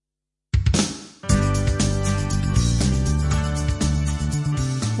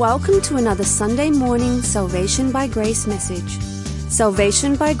Welcome to another Sunday morning Salvation by Grace message.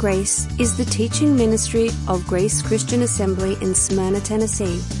 Salvation by Grace is the teaching ministry of Grace Christian Assembly in Smyrna,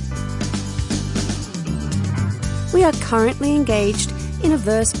 Tennessee. We are currently engaged in a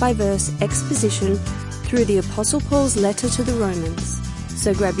verse-by-verse exposition through the Apostle Paul's letter to the Romans.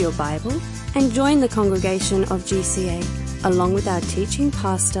 So grab your Bible and join the congregation of GCA, along with our teaching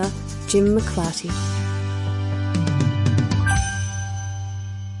pastor, Jim McClarty.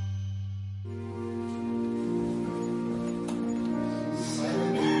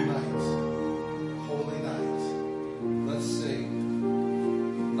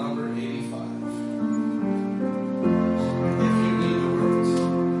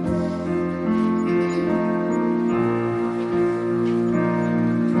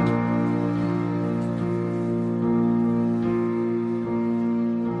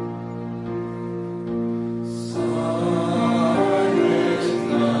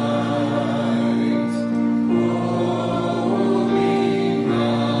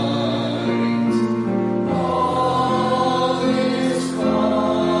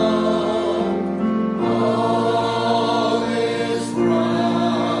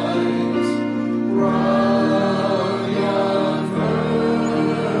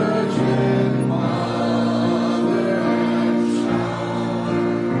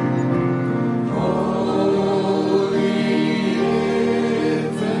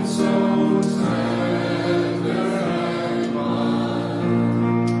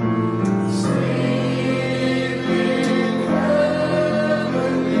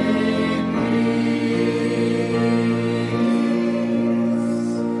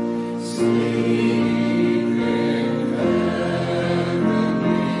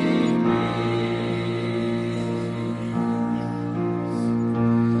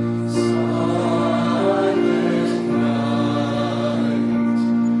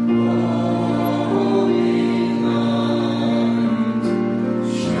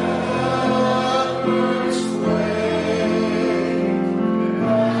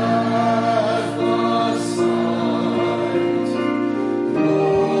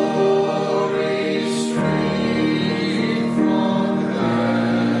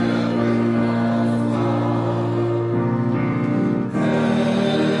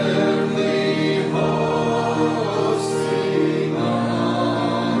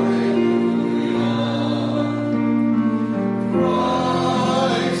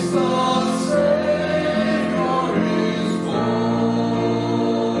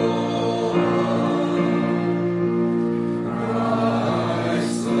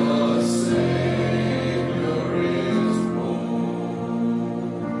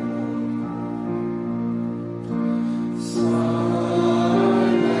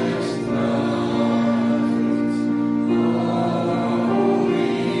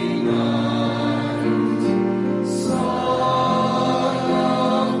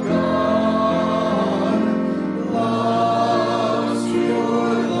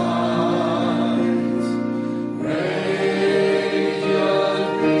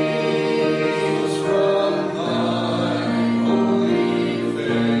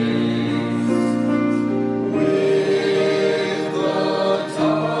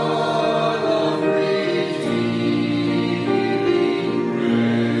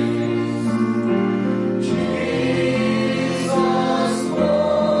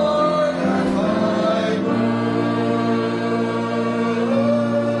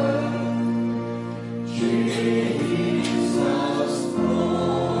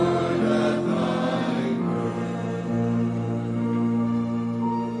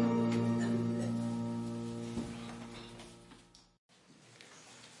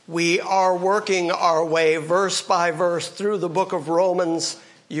 We are working our way verse by verse through the book of Romans.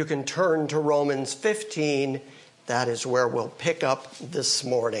 You can turn to Romans 15. That is where we'll pick up this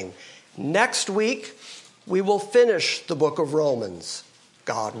morning. Next week, we will finish the book of Romans,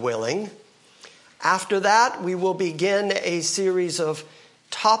 God willing. After that, we will begin a series of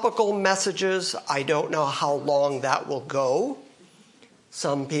topical messages. I don't know how long that will go.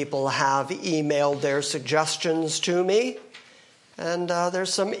 Some people have emailed their suggestions to me. And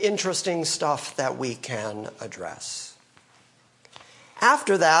there's some interesting stuff that we can address.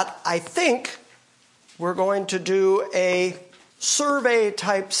 After that, I think we're going to do a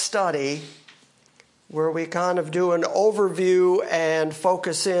survey-type study where we kind of do an overview and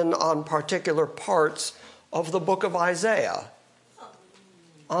focus in on particular parts of the book of Isaiah.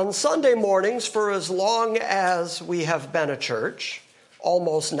 On Sunday mornings, for as long as we have been a church,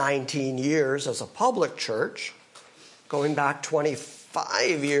 almost 19 years as a public church, going back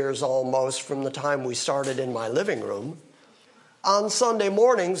 25 years almost from the time we started in my living room, On Sunday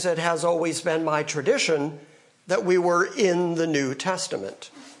mornings, it has always been my tradition that we were in the New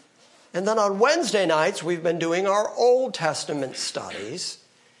Testament. And then on Wednesday nights, we've been doing our Old Testament studies,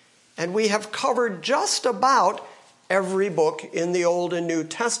 and we have covered just about every book in the Old and New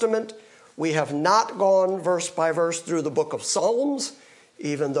Testament. We have not gone verse by verse through the book of Psalms,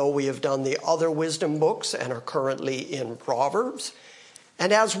 even though we have done the other wisdom books and are currently in Proverbs.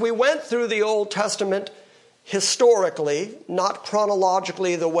 And as we went through the Old Testament historically, not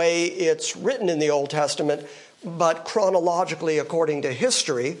chronologically the way it's written in the Old Testament, but chronologically according to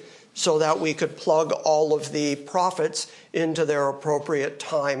history, so that we could plug all of the prophets into their appropriate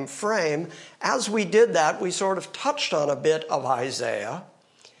time frame. As we did that, we sort of touched on a bit of Isaiah.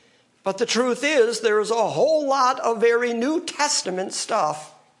 But the truth is, there's a whole lot of very New Testament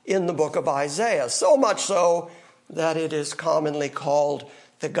stuff in the book of Isaiah, so much so that it is commonly called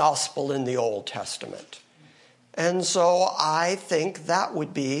the gospel in the Old Testament. And so I think that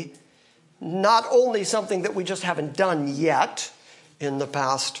would be not only something that we just haven't done yet in the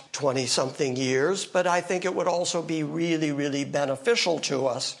past 20-something years, but I think it would also be really, really beneficial to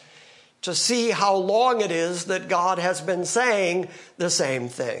us to see how long it is that God has been saying the same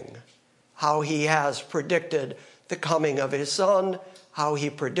thing, how he has predicted the coming of his Son, how he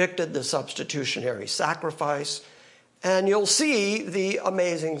predicted the substitutionary sacrifice. And you'll see the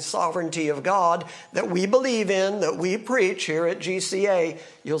amazing sovereignty of God that we believe in, that we preach here at GCA.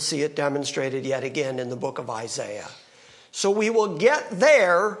 You'll see it demonstrated yet again in the book of Isaiah. So we will get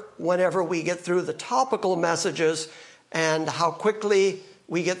there whenever we get through the topical messages, and how quickly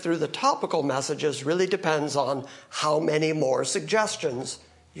we get through the topical messages really depends on how many more suggestions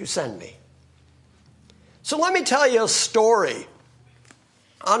you send me. So let me tell you a story.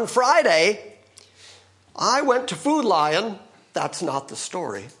 On Friday, I went to Food Lion. That's not the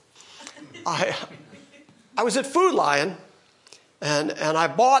story. I was at Food Lion, and I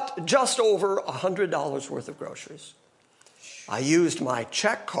bought just over $100 worth of groceries. I used my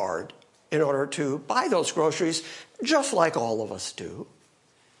check card in order to buy those groceries, just like all of us do.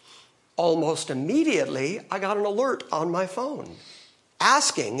 Almost immediately, I got an alert on my phone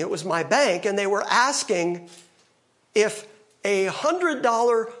asking, it was my bank, and they were asking if a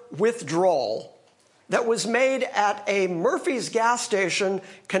 $100 withdrawal that was made at a Murphy's gas station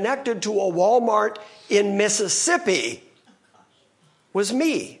connected to a Walmart in Mississippi was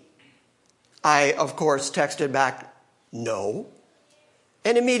me. I, of course, texted back, no.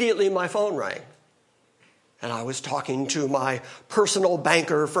 And immediately my phone rang. And I was talking to my personal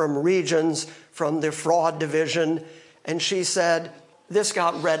banker from Regions, from the fraud division, and she said, this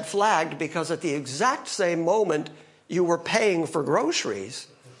got red flagged because at the exact same moment you were paying for groceries,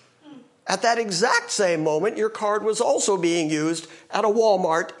 at that exact same moment your card was also being used at a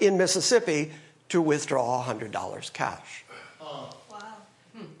Walmart in Mississippi to withdraw $100 cash.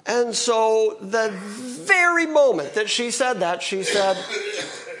 And so the very moment that she said that, she said,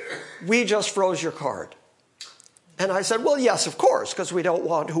 we just froze your card. And I said, well, yes, of course, because we don't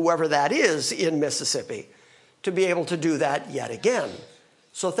want whoever that is in Mississippi to be able to do that yet again.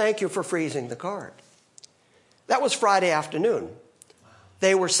 So thank you for freezing the card. That was Friday afternoon.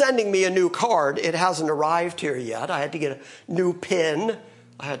 They were sending me a new card. It hasn't arrived here yet. I had to get a new PIN.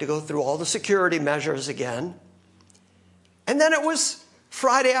 I had to go through all the security measures again. And then it was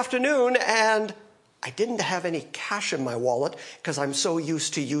Friday afternoon, and I didn't have any cash in my wallet because I'm so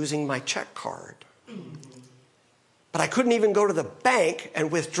used to using my check card. But I couldn't even go to the bank and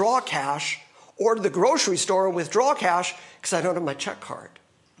withdraw cash, or to the grocery store and withdraw cash because I don't have my check card.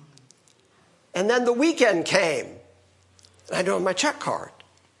 And then the weekend came, and I don't have my check card.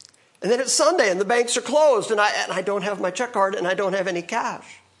 And then it's Sunday, and the banks are closed, and I don't have my check card, and I don't have any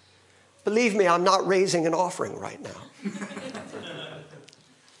cash. Believe me, I'm not raising an offering right now.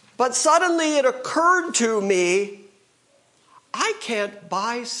 But suddenly it occurred to me, I can't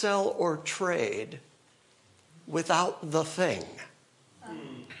buy, sell, or trade without the thing.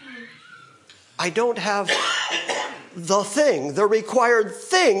 I don't have the thing, the required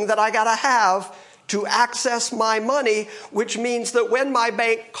thing that I got to have to access my money, which means that when my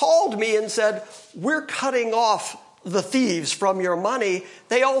bank called me and said, we're cutting off the thieves from your money,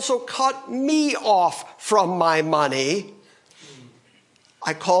 they also cut me off from my money.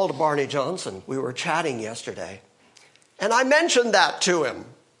 I called Barney Johnson. We were chatting yesterday. And I mentioned that to him,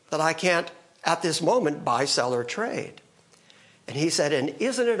 that I can't, at this moment, buy, sell, or trade. And he said, and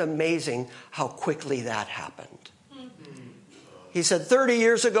isn't it amazing how quickly that happened? He said, 30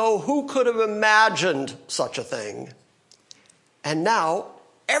 years ago, who could have imagined such a thing? And now,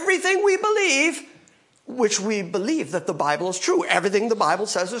 everything we believe which we believe that the Bible is true. Everything the Bible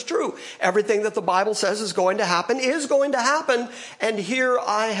says is true. Everything that the Bible says is going to happen is going to happen. And here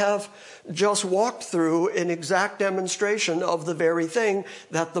I have just walked through an exact demonstration of the very thing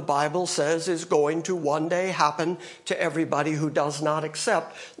that the Bible says is going to one day happen to everybody who does not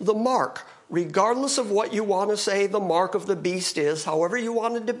accept the mark. Regardless of what you want to say the mark of the beast is, however you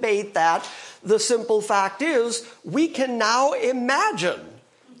want to debate that, the simple fact is we can now imagine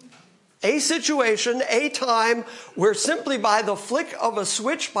a situation, a time where simply by the flick of a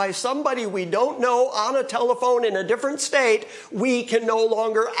switch by somebody we don't know on a telephone in a different state, we can no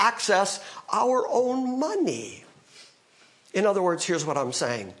longer access our own money. In other words, here's what I'm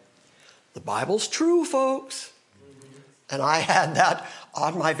saying. The Bible's true, folks. And I had that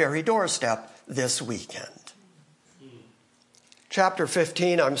on my very doorstep this weekend. Chapter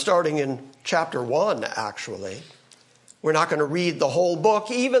 15, I'm starting in chapter 1, actually. We're not going to read the whole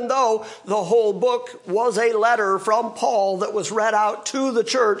book, even though the whole book was a letter from Paul that was read out to the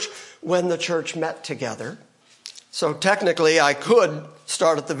church when the church met together. So technically, I could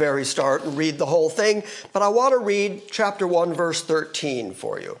start at the very start and read the whole thing, but I want to read chapter 1, verse 13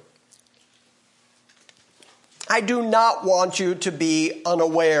 for you. I do not want you to be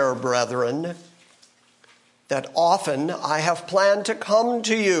unaware, brethren, that often I have planned to come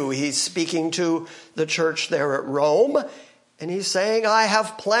to you. He's speaking to the church there at Rome, and he's saying, I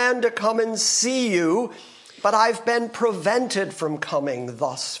have planned to come and see you, but I've been prevented from coming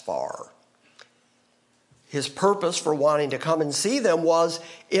thus far. His purpose for wanting to come and see them was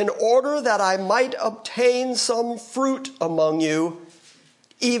in order that I might obtain some fruit among you,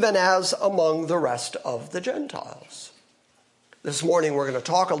 even as among the rest of the Gentiles. This morning we're going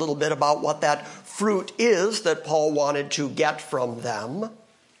to talk a little bit about what that fruit is that Paul wanted to get from them.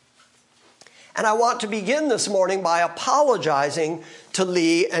 And I want to begin this morning by apologizing to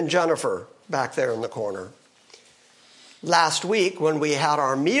Lee and Jennifer back there in the corner. Last week when we had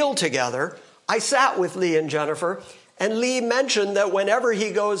our meal together, I sat with Lee and Jennifer, and Lee mentioned that whenever he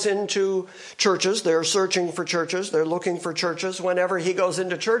goes into churches, they're searching for churches, they're looking for churches. Whenever he goes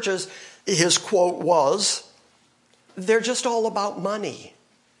into churches, his quote was, they're just all about money.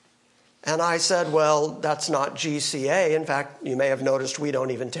 And I said, well, that's not GCA. In fact, you may have noticed we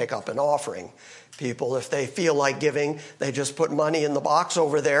don't even take up an offering. People, if they feel like giving, they just put money in the box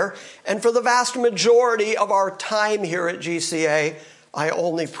over there. And for the vast majority of our time here at GCA, I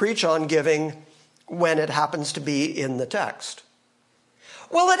only preach on giving when it happens to be in the text.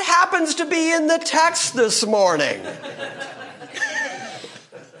 Well, it happens to be in the text this morning.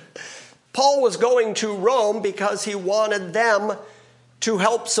 Paul was going to Rome because he wanted them to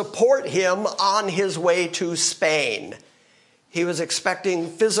help support him on his way to Spain. He was expecting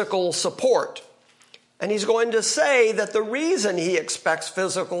physical support. And he's going to say that the reason he expects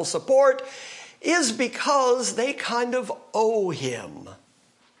physical support is because they kind of owe him.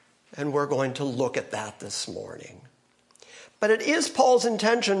 And we're going to look at that this morning. But it is Paul's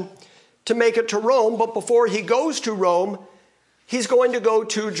intention to make it to Rome, but before he goes to Rome, he's going to go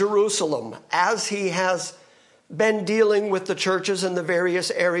to Jerusalem, as he has been dealing with the churches in the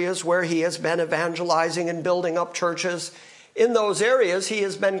various areas where he has been evangelizing and building up churches. In those areas, he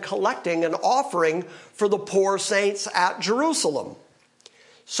has been collecting an offering for the poor saints at Jerusalem.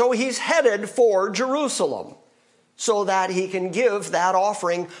 So he's headed for Jerusalem so that he can give that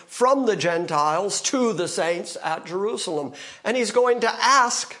offering from the Gentiles to the saints at Jerusalem. And he's going to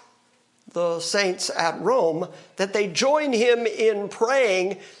ask the saints at Rome that they join him in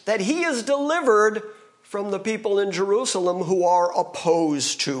praying that he is delivered from the people in Jerusalem who are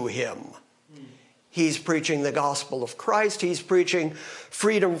opposed to him. He's preaching the gospel of Christ. He's preaching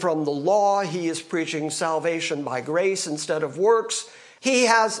freedom from the law. He is preaching salvation by grace instead of works. He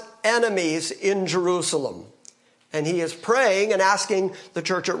has enemies in Jerusalem. And he is praying and asking the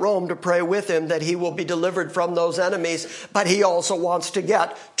church at Rome to pray with him that he will be delivered from those enemies. But he also wants to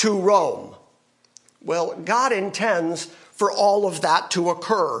get to Rome. Well, God intends for all of that to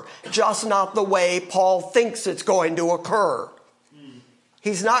occur, just not the way Paul thinks it's going to occur.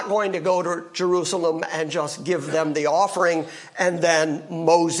 He's not going to go to Jerusalem and just give them the offering and then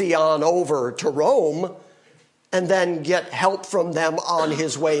mosey on over to Rome and then get help from them on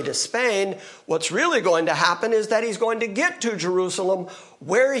his way to Spain. What's really going to happen is that he's going to get to Jerusalem,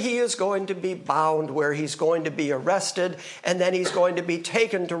 where he is going to be bound, where he's going to be arrested, and then he's going to be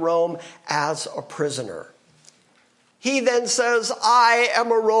taken to Rome as a prisoner. He then says, I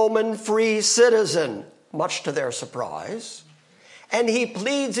am a Roman free citizen, much to their surprise. And he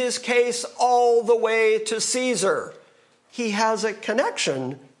pleads his case all the way to Caesar. He has a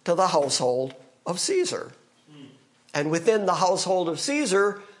connection to the household of Caesar. And within the household of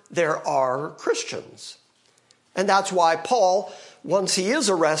Caesar, there are Christians. And that's why Paul, once he is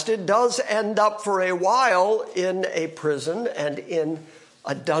arrested, does end up for a while in a prison and in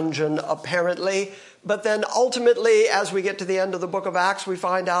a dungeon, apparently. But then ultimately, as we get to the end of the book of Acts, we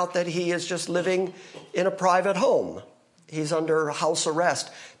find out that he is just living in a private home. He's under house arrest,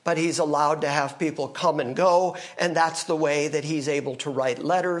 but he's allowed to have people come and go, and that's the way that he's able to write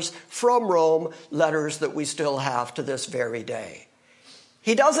letters from Rome, letters that we still have to this very day.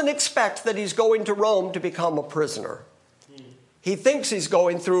 He doesn't expect that he's going to Rome to become a prisoner. He thinks he's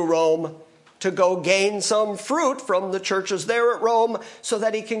going through Rome to go gain some fruit from the churches there at Rome so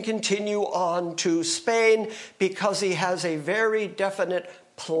that he can continue on to Spain, because he has a very definite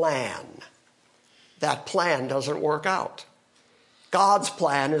plan. That plan doesn't work out. God's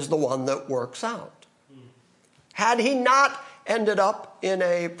plan is the one that works out. Had he not ended up in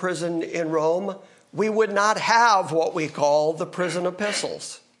a prison in Rome, we would not have what we call the prison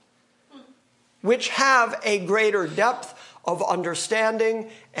epistles, which have a greater depth of understanding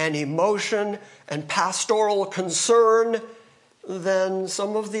and emotion and pastoral concern than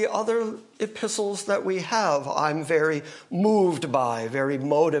some of the other epistles that we have. I'm very moved by, very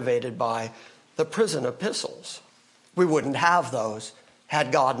motivated by the prison epistles. We wouldn't have those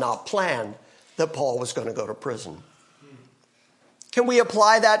had God not planned that Paul was going to go to prison. Can we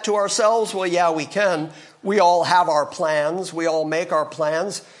apply that to ourselves? Well, yeah, we can. We all have our plans. We all make our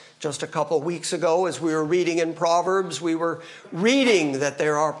plans. Just a couple of weeks ago, as we were reading in Proverbs, we were reading that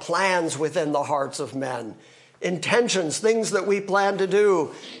there are plans within the hearts of men, intentions, things that we plan to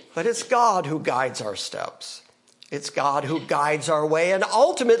do. But it's God who guides our steps. It's God who guides our way. And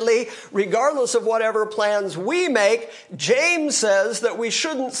ultimately, regardless of whatever plans we make, James says that we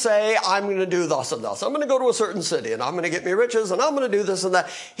shouldn't say, I'm going to do thus and thus. I'm going to go to a certain city and I'm going to get me riches and I'm going to do this and that.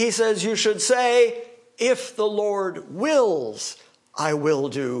 He says you should say, if the Lord wills, I will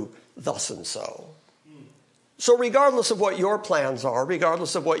do thus and so. So regardless of what your plans are,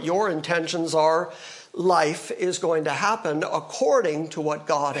 regardless of what your intentions are, life is going to happen according to what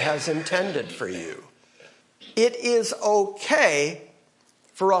God has intended for you. It is okay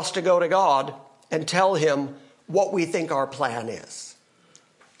for us to go to God and tell him what we think our plan is.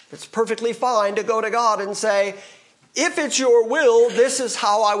 It's perfectly fine to go to God and say, if it's your will, this is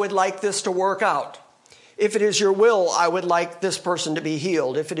how I would like this to work out. If it is your will, I would like this person to be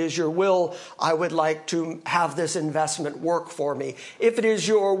healed. If it is your will, I would like to have this investment work for me. If it is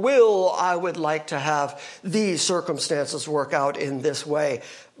your will, I would like to have these circumstances work out in this way.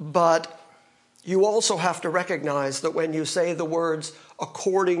 But you also have to recognize that when you say the words,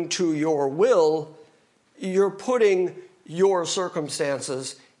 according to your will, you're putting your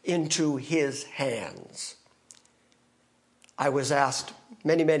circumstances into his hands. I was asked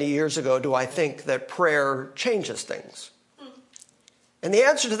many, many years ago, do I think that prayer changes things? And the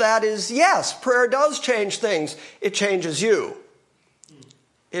answer to that is yes, prayer does change things. It changes you.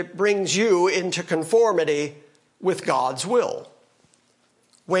 It brings you into conformity with God's will.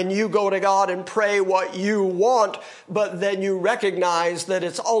 When you go to God and pray what you want, but then you recognize that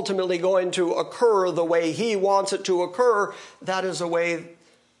it's ultimately going to occur the way he wants it to occur, that is a way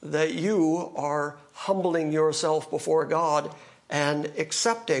that you are humbling yourself before God and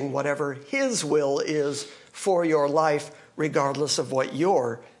accepting whatever his will is for your life, regardless of what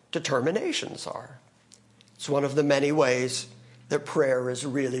your determinations are. It's one of the many ways that prayer is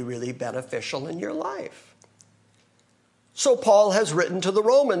really, really beneficial in your life. So Paul has written to the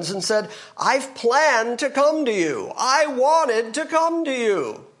Romans and said, I've planned to come to you. I wanted to come to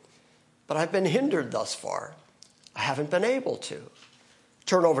you, but I've been hindered thus far. I haven't been able to.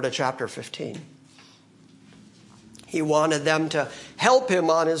 Turn over to chapter 15. He wanted them to help him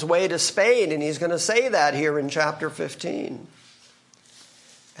on his way to Spain, and he's going to say that here in chapter 15.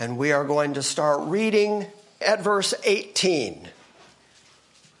 And we are going to start reading at verse 18.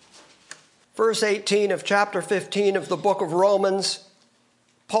 Verse 18 of chapter 15 of the book of Romans,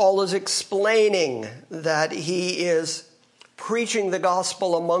 Paul is explaining that he is preaching the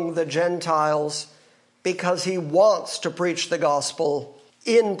gospel among the Gentiles because he wants to preach the gospel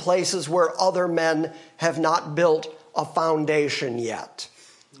in places where other men have not built a foundation yet.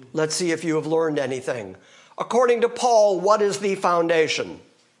 Let's see if you have learned anything. According to Paul, what is the foundation?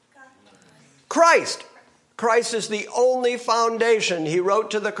 Christ. Christ is the only foundation. He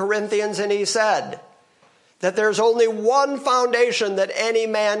wrote to the Corinthians and he said that there's only one foundation that any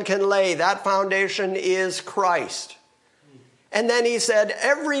man can lay. That foundation is Christ. And then he said,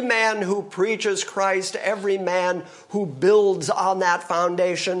 every man who preaches Christ, every man who builds on that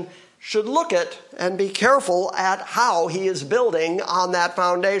foundation should look at and be careful at how he is building on that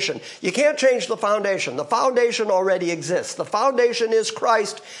foundation. You can't change the foundation. The foundation already exists. The foundation is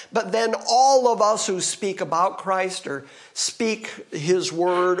Christ, but then all of us who speak about Christ or speak his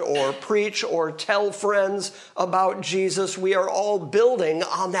word or preach or tell friends about Jesus, we are all building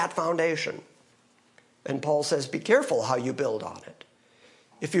on that foundation. And Paul says, be careful how you build on it.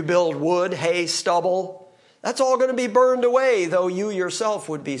 If you build wood, hay, stubble, that's all going to be burned away, though you yourself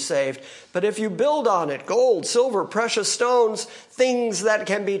would be saved. But if you build on it gold, silver, precious stones, things that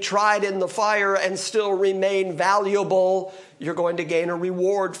can be tried in the fire and still remain valuable, you're going to gain a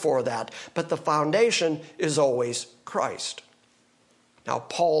reward for that. But the foundation is always Christ. Now,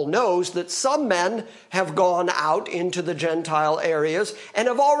 Paul knows that some men have gone out into the Gentile areas and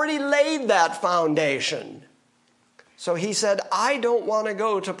have already laid that foundation. So he said, I don't want to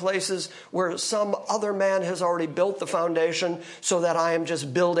go to places where some other man has already built the foundation so that I am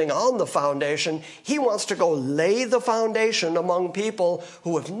just building on the foundation. He wants to go lay the foundation among people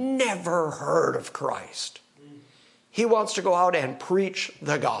who have never heard of Christ. He wants to go out and preach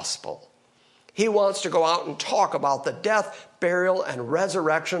the gospel. He wants to go out and talk about the death, burial, and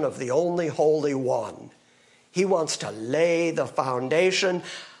resurrection of the only Holy One. He wants to lay the foundation.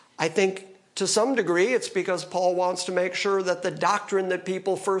 I think to some degree, it's because Paul wants to make sure that the doctrine that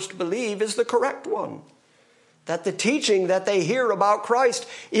people first believe is the correct one. That the teaching that they hear about Christ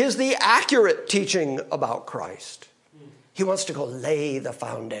is the accurate teaching about Christ. He wants to go lay the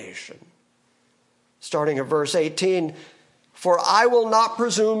foundation. Starting at verse 18, for I will not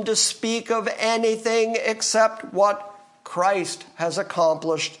presume to speak of anything except what Christ has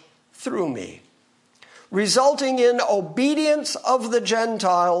accomplished through me, resulting in obedience of the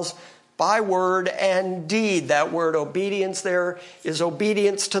Gentiles by word and deed. That word obedience there is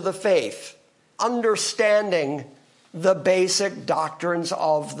obedience to the faith, understanding the basic doctrines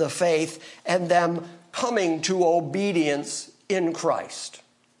of the faith and them coming to obedience in Christ,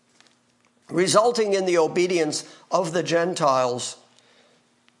 resulting in the obedience of the Gentiles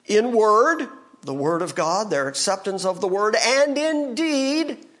in word, the word of God, their acceptance of the word, and in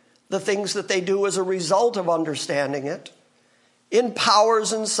deed, the things that they do as a result of understanding it, in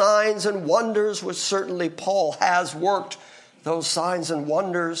powers and signs and wonders, which certainly Paul has worked those signs and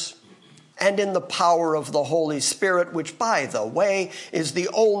wonders, and in the power of the Holy Spirit, which, by the way, is the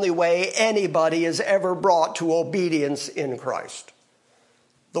only way anybody is ever brought to obedience in Christ.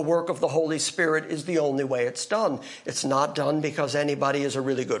 The work of the Holy Spirit is the only way it's done. It's not done because anybody is a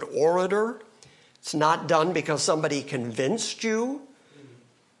really good orator. It's not done because somebody convinced you.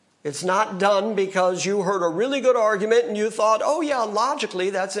 It's not done because you heard a really good argument and you thought, oh yeah, logically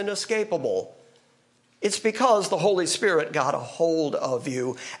that's inescapable. It's because the Holy Spirit got a hold of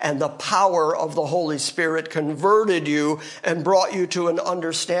you and the power of the Holy Spirit converted you and brought you to an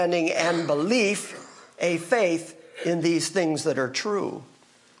understanding and belief, a faith in these things that are true.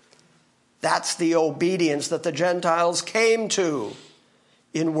 That's the obedience that the Gentiles came to.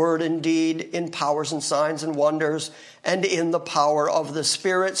 In word and deed, in powers and signs and wonders, and in the power of the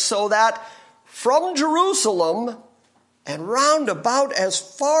Spirit, so that from Jerusalem and round about as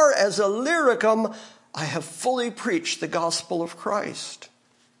far as Illyricum, I have fully preached the gospel of Christ.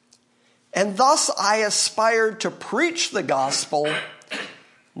 And thus I aspired to preach the gospel,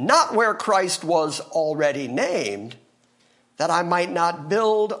 not where Christ was already named, that I might not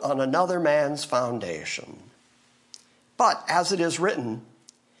build on another man's foundation. But as it is written,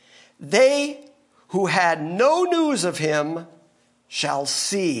 they who had no news of him shall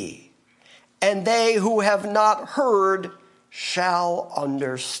see, and they who have not heard shall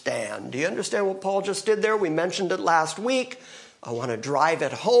understand. Do you understand what Paul just did there? We mentioned it last week. I want to drive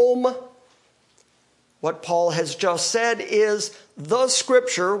it home. What Paul has just said is the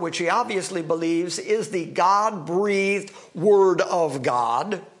Scripture, which he obviously believes is the God-breathed Word of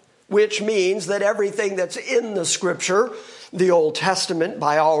God, which means that everything that's in the Scripture, the Old Testament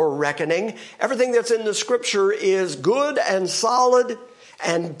by our reckoning, everything that's in the Scripture is good and solid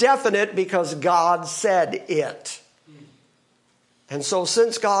and definite because God said it. And so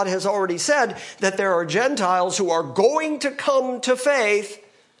since God has already said that there are Gentiles who are going to come to faith,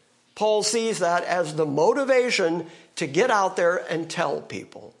 Paul sees that as the motivation to get out there and tell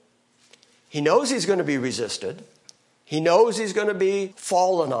people. He knows he's going to be resisted. He knows he's going to be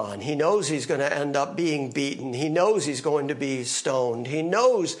fallen on. He knows he's going to end up being beaten. He knows he's going to be stoned. He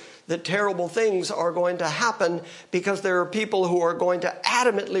knows that terrible things are going to happen because there are people who are going to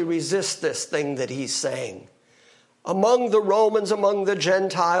adamantly resist this thing that he's saying. Among the Romans, among the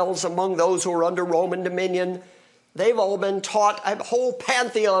Gentiles, among those who are under Roman dominion, They've all been taught a whole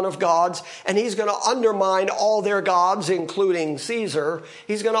pantheon of gods, and he's going to undermine all their gods, including Caesar.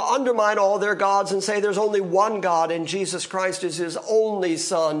 He's going to undermine all their gods and say there's only one God, and Jesus Christ is his only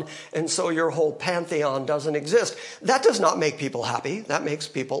son, and so your whole pantheon doesn't exist. That does not make people happy. That makes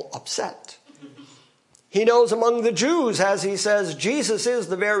people upset. He knows among the Jews, as he says, Jesus is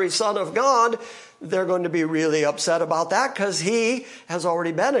the very Son of God, they're going to be really upset about that because he has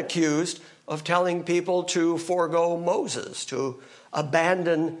already been accused of telling people to forego Moses, to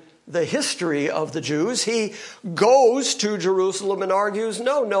abandon the history of the Jews. He goes to Jerusalem and argues,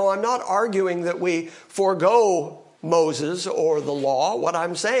 no, I'm not arguing that we forego Moses or the law. What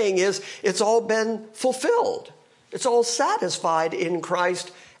I'm saying is it's all been fulfilled. It's all satisfied in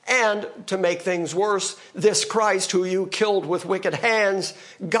Christ. And to make things worse, this Christ who you killed with wicked hands,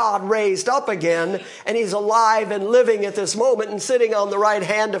 God raised up again, and he's alive and living at this moment and sitting on the right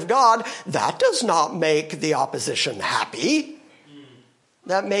hand of God. That does not make the opposition happy.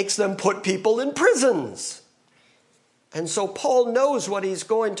 That makes them put people in prisons. And so Paul knows what he's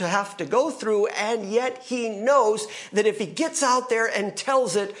going to have to go through, and yet he knows that if he gets out there and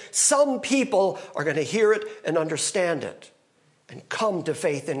tells it, some people are going to hear it and understand it and come to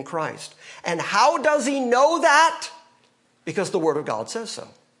faith in Christ. And how does he know that? Because the Word of God says so.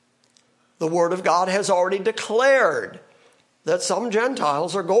 The Word of God has already declared that some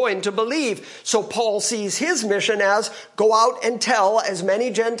Gentiles are going to believe. So Paul sees his mission as go out and tell as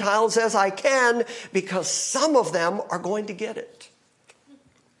many Gentiles as I can, because some of them are going to get it.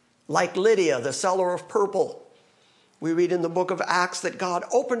 Like Lydia, the seller of purple. We read in the book of Acts that God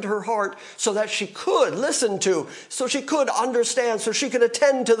opened her heart so that she could listen to, so she could understand, so she could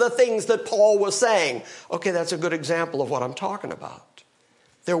attend to the things that Paul was saying. Okay, that's a good example of what I'm talking about.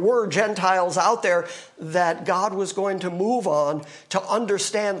 There were Gentiles out there that God was going to move on to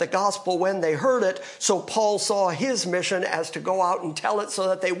understand the gospel when they heard it. So Paul saw his mission as to go out and tell it so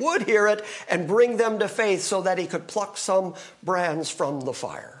that they would hear it and bring them to faith so that he could pluck some brands from the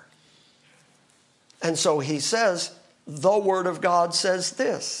fire. And so he says, the Word of God says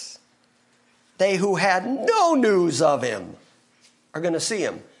this: they who had no news of him are going to see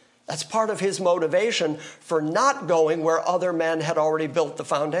him. That's part of his motivation for not going where other men had already built the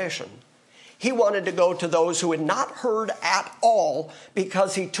foundation. He wanted to go to those who had not heard at all,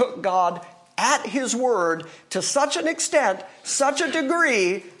 because he took God at his word to such an extent, such a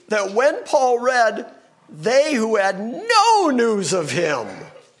degree, that when Paul read, they who had no news of him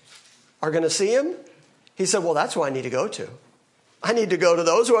are going to see him, he said, well, that's who I need to go to. I need to go to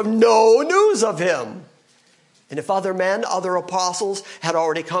those who have no news of him. And if other men, other apostles had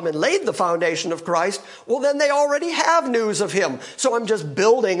already come and laid the foundation of Christ, well, then they already have news of him. So I'm just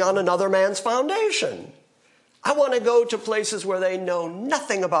building on another man's foundation. I want to go to places where they know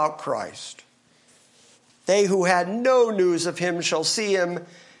nothing about Christ. They who had no news of him shall see him,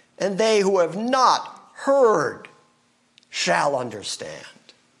 and they who have not heard shall understand.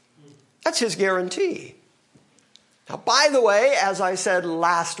 That's his guarantee. Now, by the way, as I said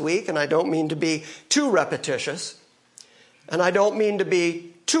last week, and I don't mean to be too repetitious,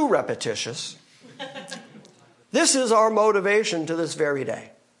 this is our motivation to this very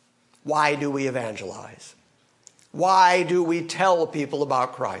day. Why do we evangelize? Why do we tell people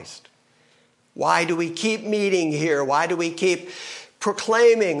about Christ? Why do we keep meeting here? Why do we keep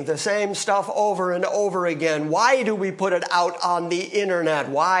proclaiming the same stuff over and over again? Why do we put it out on the internet?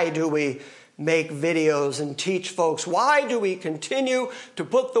 Why do we make videos and teach folks? Why do we continue to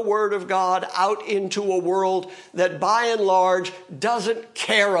put the Word of God out into a world that by and large doesn't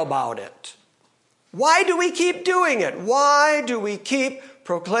care about it? Why do we keep doing it? Why do we keep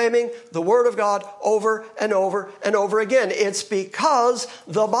proclaiming the Word of God over and over and over again? It's because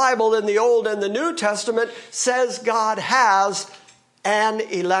the Bible in the Old and the New Testament says God has an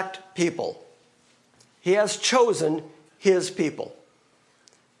elect people. He has chosen his people.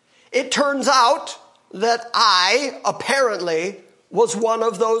 It turns out that I, apparently, was one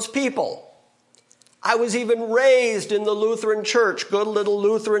of those people. I was even raised in the Lutheran church, good little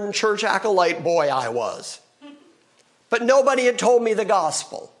Lutheran church acolyte boy I was. But nobody had told me the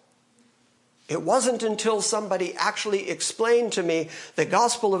gospel. It wasn't until somebody actually explained to me the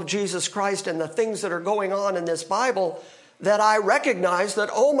gospel of Jesus Christ and the things that are going on in this Bible that I recognized that,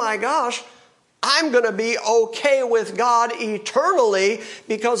 oh my gosh, I'm going to be okay with God eternally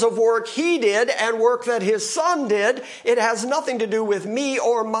because of work he did and work that his son did. It has nothing to do with me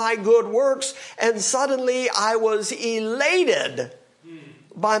or my good works. And suddenly I was elated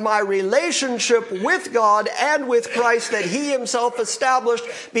by my relationship with God and with Christ that he himself established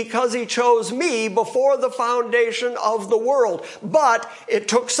because he chose me before the foundation of the world. But it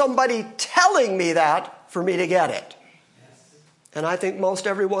took somebody telling me that for me to get it. And I think most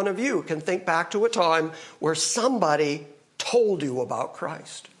every one of you can think back to a time where somebody told you about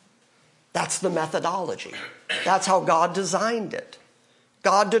Christ. That's the methodology. That's how God designed it.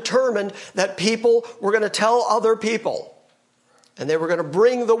 God determined that people were going to tell other people. And they were going to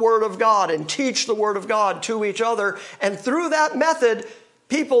bring the Word of God and teach the Word of God to each other. And through that method,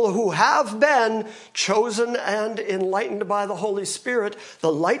 people who have been chosen and enlightened by the Holy Spirit,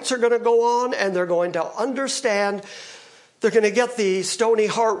 the lights are going to go on and they're going to understand. They're going to get the stony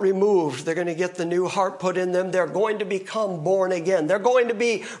heart removed. They're going to get the new heart put in them. They're going to become born again. They're going to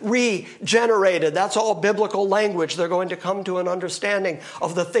be regenerated. That's all biblical language. They're going to come to an understanding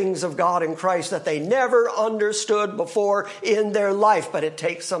of the things of God in Christ that they never understood before in their life. But it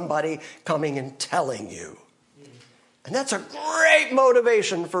takes somebody coming and telling you. And that's a great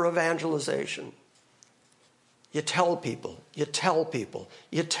motivation for evangelization. You tell people, you tell people,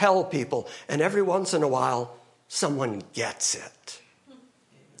 you tell people, and every once in a while, someone gets it.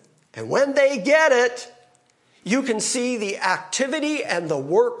 And when they get it, you can see the activity and the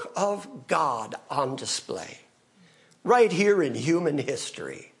work of God on display. Right here in human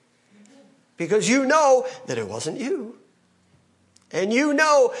history. Because you know that it wasn't you. And you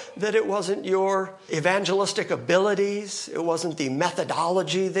know that it wasn't your evangelistic abilities. It wasn't the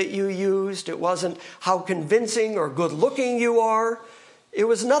methodology that you used. It wasn't how convincing or good looking you are. It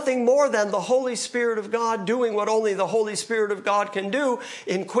was nothing more than the Holy Spirit of God doing what only the Holy Spirit of God can do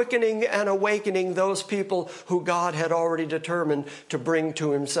in quickening and awakening those people who God had already determined to bring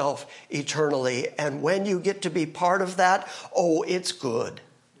to himself eternally. And when you get to be part of that, oh, it's good.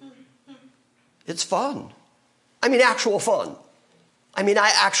 It's fun. I mean, actual fun. I mean,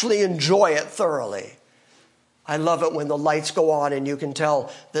 I actually enjoy it thoroughly. I love it when the lights go on and you can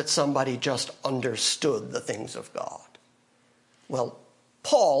tell that somebody just understood the things of God. Well,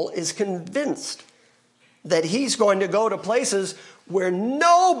 Paul is convinced that he's going to go to places where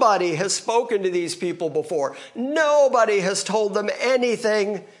nobody has spoken to these people before. Nobody has told them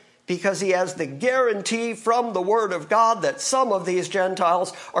anything because he has the guarantee from the Word of God that some of these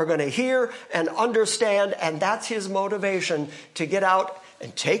Gentiles are going to hear and understand, and that's his motivation to get out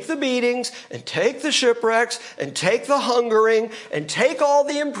and take the beatings, and take the shipwrecks, and take the hungering, and take all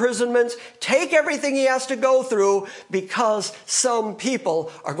the imprisonments, take everything he has to go through because some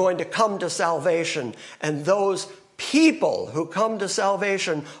people are going to come to salvation. And those people who come to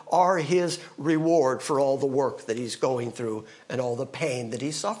salvation are his reward for all the work that he's going through and all the pain that he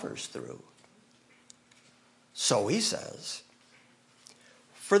suffers through. So he says,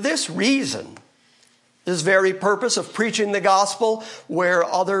 for this reason, this very purpose of preaching the gospel where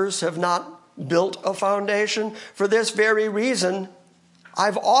others have not built a foundation, for this very reason,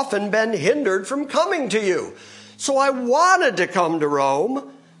 I've often been hindered from coming to you. So I wanted to come to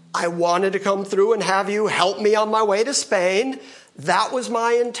Rome. I wanted to come through and have you help me on my way to Spain. That was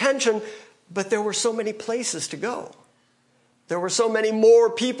my intention. But there were so many places to go. There were so many more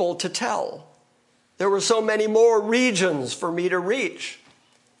people to tell. There were so many more regions for me to reach.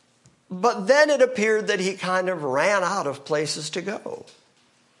 But then it appeared that he kind of ran out of places to go.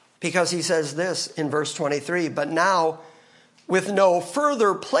 Because he says this in verse 23, but now, with no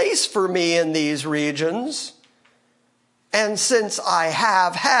further place for me in these regions, and since I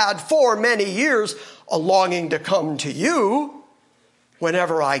have had for many years a longing to come to you,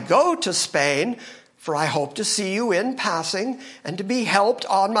 whenever I go to Spain, for I hope to see you in passing, and to be helped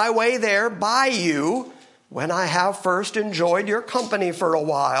on my way there by you, when I have first enjoyed your company for a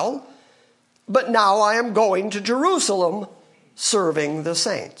while. But now I am going to Jerusalem, serving the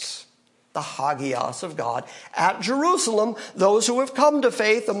saints, the Hagios of God. At Jerusalem, those who have come to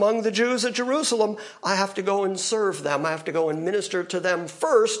faith among the Jews at Jerusalem, I have to go and serve them. I have to go and minister to them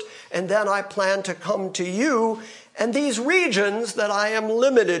first, and then I plan to come to you. And these regions that I am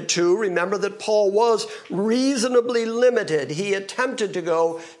limited to, remember that Paul was reasonably limited. He attempted to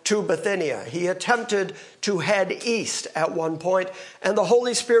go to Bithynia. He attempted to head east at one point, and the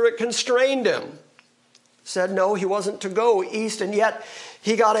Holy Spirit constrained him. Said no, he wasn't to go east, and yet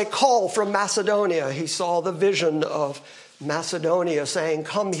he got a call from Macedonia. He saw the vision of Macedonia saying,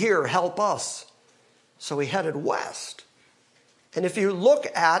 come here, help us. So he headed west. And if you look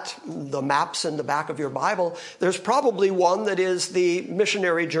at the maps in the back of your Bible, there's probably one that is the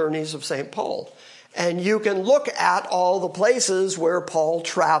missionary journeys of St. Paul. And you can look at all the places where Paul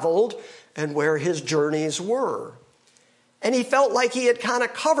traveled and where his journeys were. And he felt like he had kind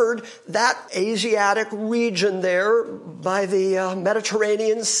of covered that Asiatic region there by the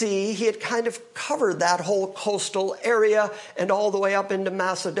Mediterranean Sea. He had kind of covered that whole coastal area and all the way up into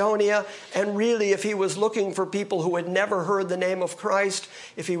Macedonia. And really, if he was looking for people who had never heard the name of Christ,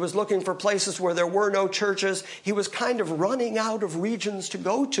 if he was looking for places where there were no churches, he was kind of running out of regions to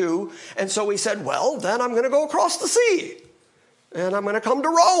go to. And so he said, well, then I'm going to go across the sea. And I'm going to come to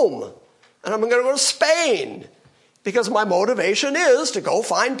Rome. And I'm going to go to Spain. Because my motivation is to go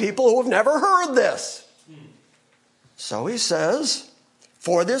find people who have never heard this. So he says,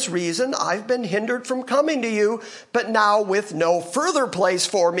 for this reason, I've been hindered from coming to you, but now with no further place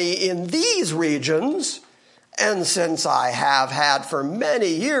for me in these regions, and since I have had for many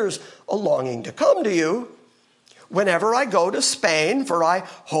years a longing to come to you, whenever I go to Spain, for I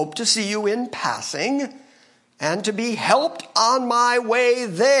hope to see you in passing, and to be helped on my way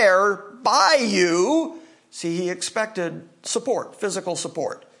there by you. See, he expected support, physical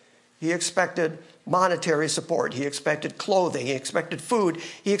support. He expected monetary support. He expected clothing. He expected food.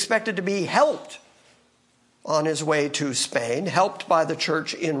 He expected to be helped on his way to Spain, helped by the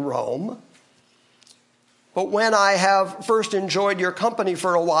church in Rome. But when I have first enjoyed your company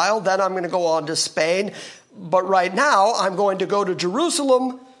for a while, then I'm going to go on to Spain. But right now, I'm going to go to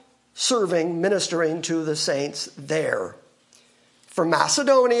Jerusalem, serving, ministering to the saints there. For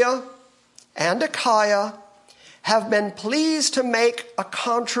Macedonia and Achaia have been pleased to make a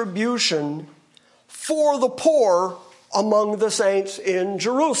contribution for the poor among the saints in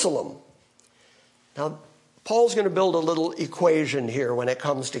Jerusalem. Now, Paul's going to build a little equation here when it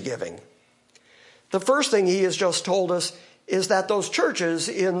comes to giving. The first thing he has just told us is that those churches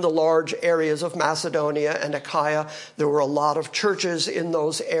in the large areas of Macedonia and Achaia, there were a lot of churches in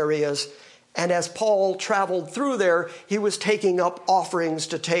those areas. And as Paul traveled through there, he was taking up offerings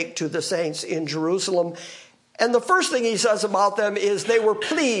to take to the saints in Jerusalem. And the first thing he says about them is they were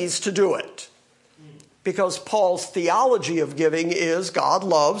pleased to do it. Because Paul's theology of giving is God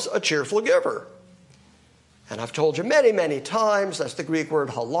loves a cheerful giver. And I've told you many, many times, that's the Greek word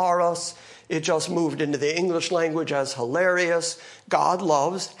hilaros. It just moved into the English language as hilarious. God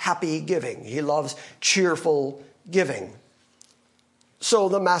loves happy giving. He loves cheerful giving. So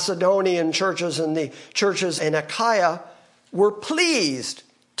the Macedonian churches and the churches in Achaia were pleased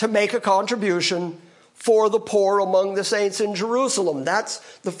to make a contribution for the poor among the saints in Jerusalem. That's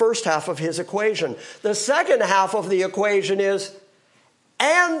the first half of his equation. The second half of the equation is,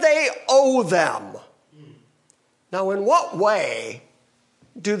 and they owe them. Now, in what way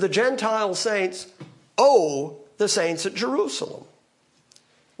do the Gentile saints owe the saints at Jerusalem?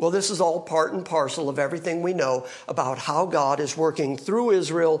 Well, this is all part and parcel of everything we know about how God is working through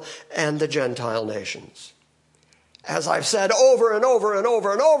Israel and the Gentile nations. As I've said over and over and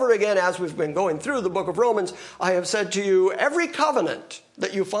over and over again, as we've been going through the book of Romans, I have said to you, every covenant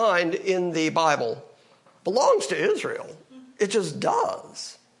that you find in the Bible belongs to Israel. It just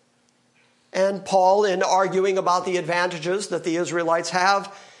does. And Paul, in arguing about the advantages that the Israelites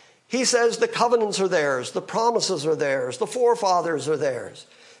have, he says the covenants are theirs, the promises are theirs, the forefathers are theirs,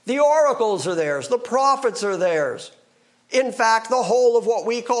 the oracles are theirs, the prophets are theirs. In fact, the whole of what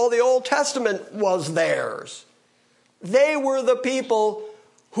we call the Old Testament was theirs. They were the people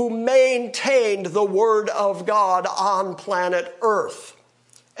who maintained the Word of God on planet Earth.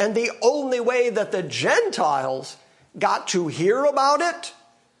 And the only way that the Gentiles got to hear about it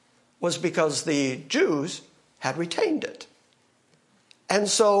was because the Jews had retained it. And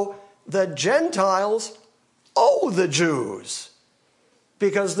so the Gentiles owe the Jews,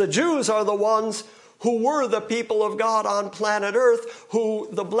 because the Jews are the ones who were the people of God on planet Earth, who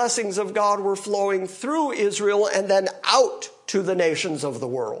the blessings of God were flowing through Israel and then out to the nations of the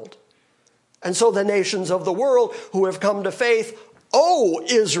world. And so the nations of the world who have come to faith owe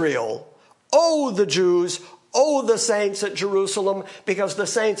Israel, owe the Jews, owe the saints at Jerusalem, because the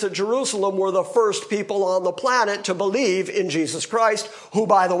saints at Jerusalem were the first people on the planet to believe in Jesus Christ, who,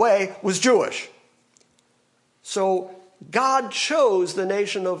 by the way, was Jewish. So God chose the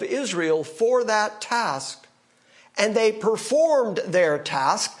nation of Israel for that task, and they performed their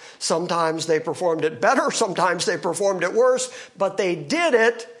task. Sometimes they performed it better, sometimes they performed it worse, but they did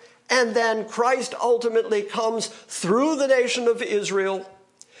it, and then Christ ultimately comes through the nation of Israel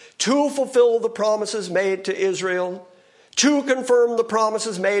to fulfill the promises made to Israel, to confirm the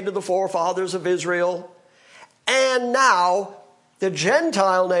promises made to the forefathers of Israel. And now the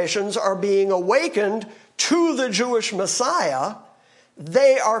Gentile nations are being awakened to the Jewish Messiah.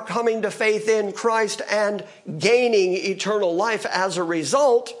 They are coming to faith in Christ and gaining eternal life as a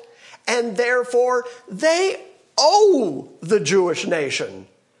result. And therefore, they owe the Jewish nation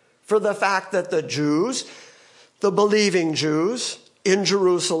for the fact that the Jews, the believing Jews in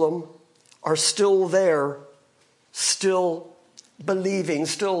Jerusalem are still there, still believing,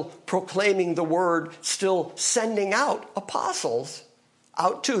 still proclaiming the word, still sending out apostles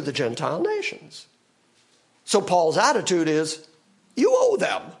out to the Gentile nations. So Paul's attitude is, you owe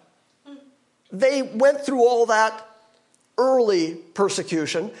them. They went through all that early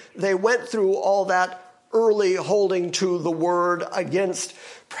persecution. They went through all that early holding to the word against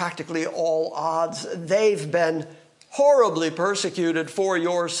practically all odds. They've been horribly persecuted for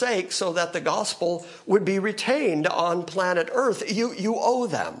your sake so that the gospel would be retained on planet Earth. You owe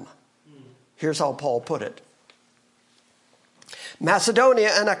them. Here's how Paul put it.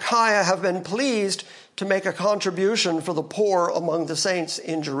 Macedonia and Achaia have been pleased to make a contribution for the poor among the saints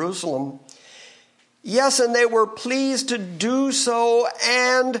in Jerusalem. Yes, and they were pleased to do so,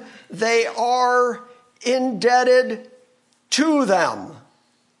 and they are indebted to them.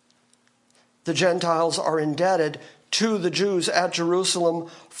 The Gentiles are indebted to the Jews at Jerusalem,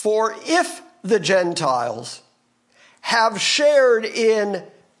 for if the Gentiles have shared in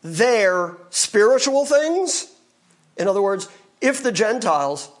their spiritual things, in other words, if the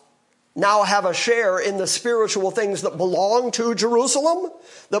Gentiles now have a share in the spiritual things that belong to Jerusalem,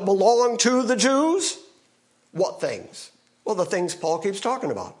 that belong to the Jews, what things? Well, the things Paul keeps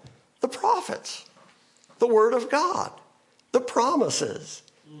talking about. The prophets, the word of God, the promises,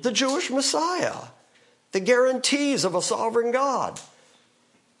 the Jewish Messiah, the guarantees of a sovereign God,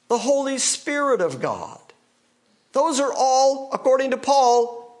 the Holy Spirit of God. Those are all, according to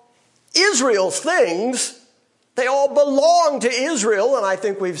Paul, Israel's things. They all belong to Israel, and I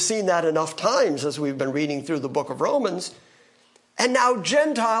think we've seen that enough times as we've been reading through the book of Romans. And now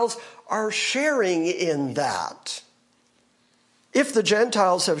Gentiles are sharing in that. If the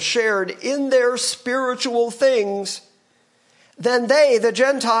Gentiles have shared in their spiritual things, then they, the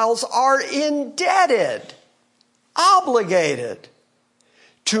Gentiles, are indebted, obligated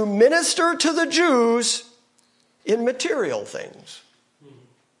to minister to the Jews in material things.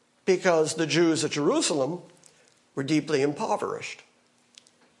 Because the Jews at Jerusalem were deeply impoverished.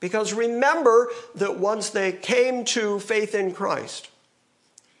 Because remember that once they came to faith in Christ,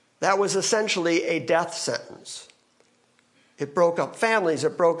 that was essentially a death sentence. It broke up families,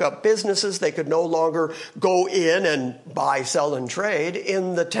 it broke up businesses. They could no longer go in and buy, sell, and trade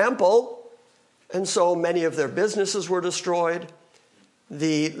in the temple. And so many of their businesses were destroyed.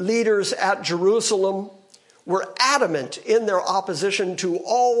 The leaders at Jerusalem were adamant in their opposition to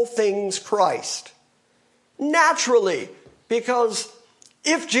all things Christ. Naturally, because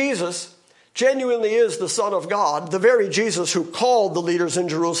if Jesus genuinely is the Son of God, the very Jesus who called the leaders in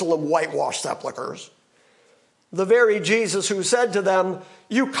Jerusalem whitewashed sepulchres, the very Jesus who said to them,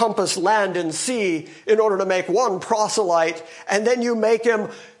 you compass land and sea in order to make one proselyte, and then you make him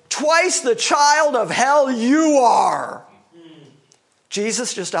twice the child of hell you are.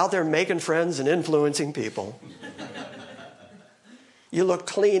 Jesus just out there making friends and influencing people. You look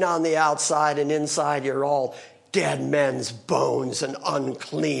clean on the outside, and inside you're all dead men's bones and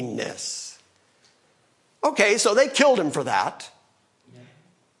uncleanness. Okay, so they killed him for that.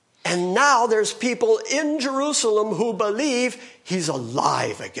 And now there's people in Jerusalem who believe he's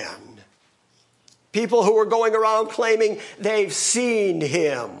alive again. People who are going around claiming they've seen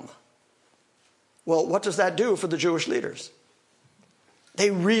him. Well, what does that do for the Jewish leaders?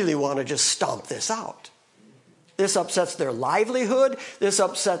 They really want to just stomp this out. This upsets their livelihood. This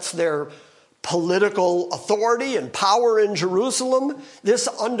upsets their political authority and power in Jerusalem. This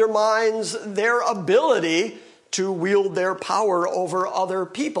undermines their ability to wield their power over other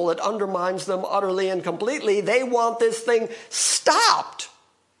people. It undermines them utterly and completely. They want this thing stopped.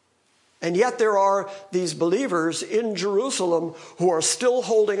 And yet there are these believers in Jerusalem who are still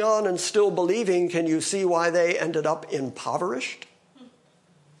holding on and still believing. Can you see why they ended up impoverished?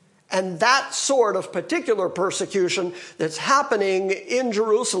 And that sort of particular persecution that's happening in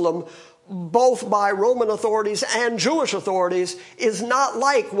Jerusalem, both by Roman authorities and Jewish authorities, is not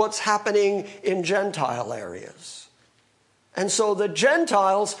like what's happening in Gentile areas. And so the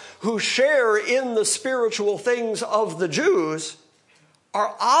Gentiles who share in the spiritual things of the Jews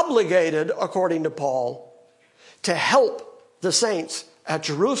are obligated, according to Paul, to help the saints at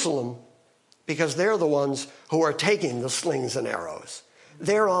Jerusalem because they're the ones who are taking the slings and arrows.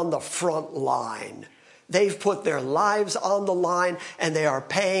 They're on the front line. They've put their lives on the line, and they are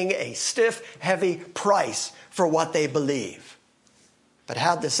paying a stiff, heavy price for what they believe. But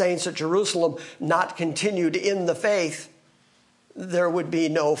had the saints at Jerusalem not continued in the faith, there would be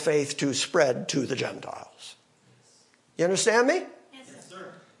no faith to spread to the Gentiles. You understand me? Yes,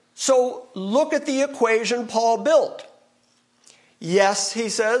 sir. So look at the equation Paul built. Yes, he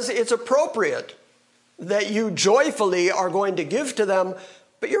says, it's appropriate that you joyfully are going to give to them,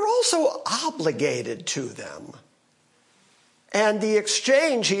 but you're also obligated to them. And the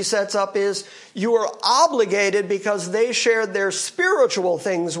exchange he sets up is you are obligated because they shared their spiritual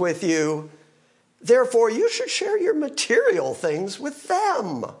things with you. Therefore, you should share your material things with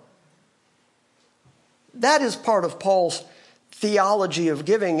them. That is part of Paul's theology of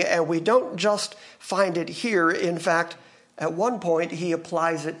giving, and we don't just find it here. In fact, at one point, he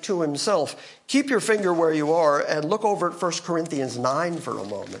applies it to himself. Keep your finger where you are and look over at 1 Corinthians 9 for a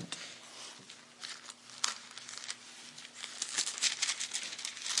moment.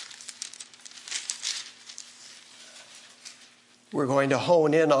 We're going to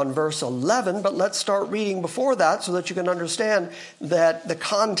hone in on verse 11, but let's start reading before that so that you can understand that the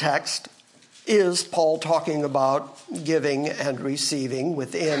context is Paul talking about giving and receiving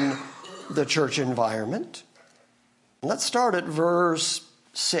within the church environment. Let's start at verse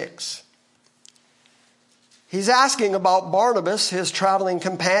 6. He's asking about Barnabas, his traveling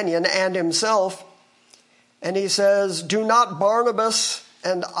companion, and himself. And he says, "Do not Barnabas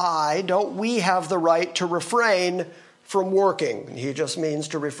and I, don't we have the right to refrain from working?" He just means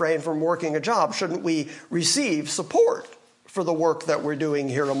to refrain from working a job. Shouldn't we receive support for the work that we're doing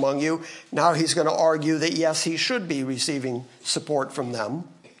here among you? Now he's going to argue that yes, he should be receiving support from them.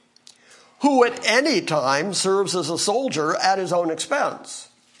 "Who at any time serves as a soldier at his own expense."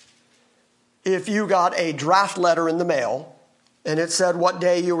 If you got a draft letter in the mail and it said what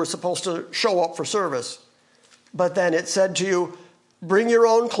day you were supposed to show up for service, but then it said to you, bring your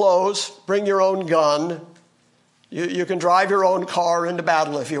own clothes, bring your own gun, you can drive your own car into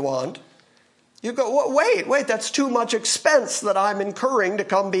battle if you want. You go, wait, that's too much expense that I'm incurring to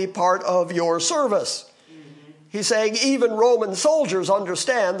come be part of your service. He's saying even Roman soldiers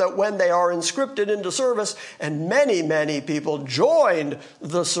understand that when they are inscripted into service, and many, many people joined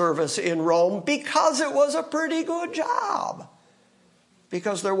the service in Rome because it was a pretty good job,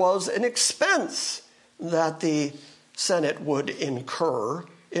 because there was an expense that the Senate would incur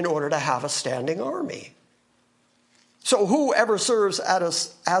in order to have a standing army. So whoever serves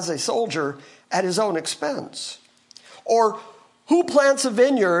as a soldier at his own expense? Or who plants a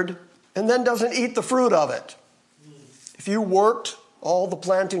vineyard and then doesn't eat the fruit of it? If you worked all the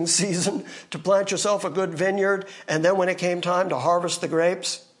planting season to plant yourself a good vineyard, and then when it came time to harvest the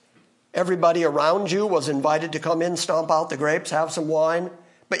grapes, everybody around you was invited to come in, stomp out the grapes, have some wine,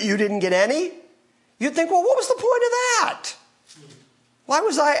 but you didn't get any, you'd think, well, what was the point of that? Why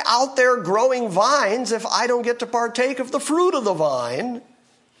was I out there growing vines if I don't get to partake of the fruit of the vine?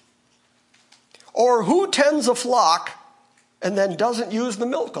 Or who tends a flock and then doesn't use the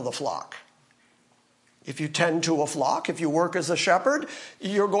milk of the flock? If you tend to a flock, if you work as a shepherd,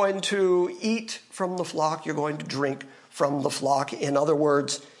 you're going to eat from the flock, you're going to drink from the flock. In other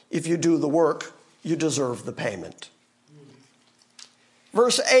words, if you do the work, you deserve the payment.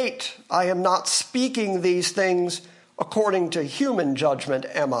 Verse 8, I am not speaking these things according to human judgment,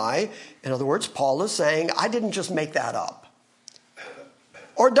 am I? In other words, Paul is saying, I didn't just make that up.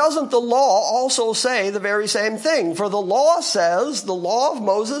 Or doesn't the law also say the very same thing? For the law of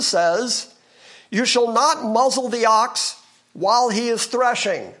Moses says, you shall not muzzle the ox while he is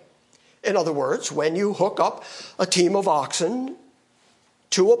threshing. In other words, when you hook up a team of oxen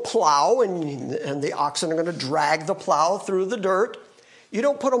to a plow and the oxen are going to drag the plow through the dirt, you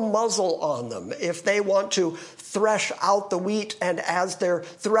don't put a muzzle on them. If they want to thresh out the wheat and as they're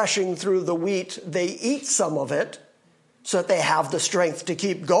threshing through the wheat, they eat some of it so that they have the strength to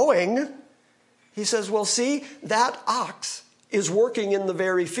keep going. He says, well, see, that ox is working in the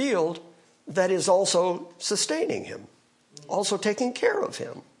very field that is also sustaining him, also taking care of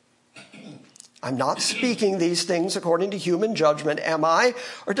him. I'm not speaking these things according to human judgment, am I?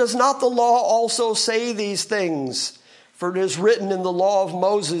 Or does not the law also say these things? For it is written in the law of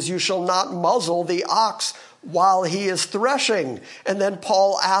Moses, you shall not muzzle the ox while he is threshing. And then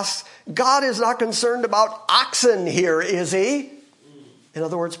Paul asks, God is not concerned about oxen here, is he? In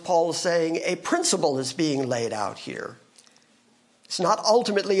other words, Paul is saying a principle is being laid out here. It's not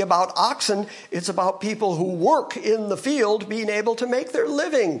ultimately about oxen. It's about people who work in the field being able to make their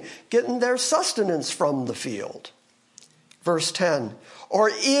living, getting their sustenance from the field. Verse 10, or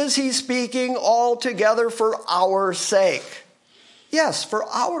is he speaking altogether for our sake? Yes, for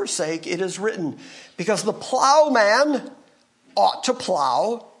our sake it is written, because the plowman ought to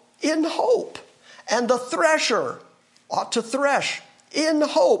plow in hope, and the thresher ought to thresh in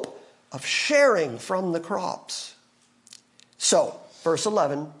hope of sharing from the crops. So, verse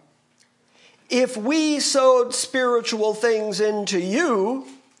 11, if we sowed spiritual things into you,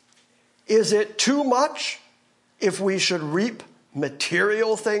 is it too much if we should reap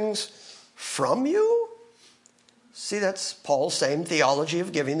material things from you? See, that's Paul's same theology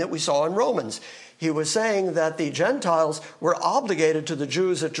of giving that we saw in Romans. He was saying that the Gentiles were obligated to the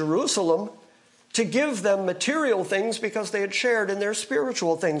Jews at Jerusalem to give them material things because they had shared in their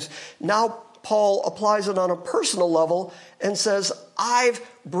spiritual things. Now Paul applies it on a personal level and says, I've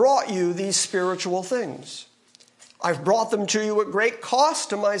brought you these spiritual things. I've brought them to you at great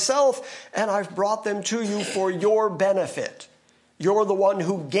cost to myself, and I've brought them to you for your benefit. You're the one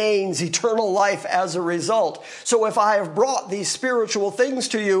who gains eternal life as a result. So if I have brought these spiritual things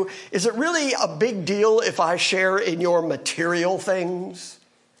to you, is it really a big deal if I share in your material things?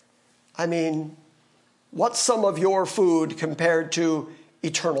 I mean, what's some of your food compared to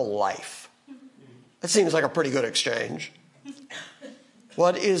eternal life? That seems like a pretty good exchange.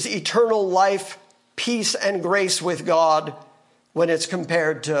 What is eternal life, peace and grace with God when it's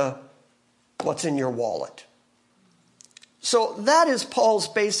compared to what's in your wallet? So that is Paul's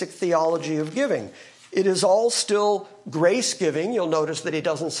basic theology of giving. It is all still grace giving. You'll notice that he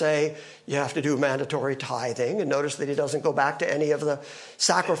doesn't say you have to do mandatory tithing, and notice that he doesn't go back to any of the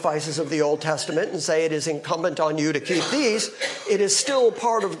sacrifices of the Old Testament and say it is incumbent on you to keep these. It is still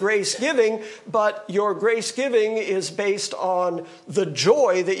part of grace giving, but your grace giving is based on the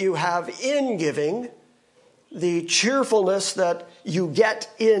joy that you have in giving, the cheerfulness that you get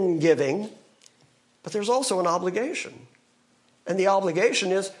in giving, but there's also an obligation. And the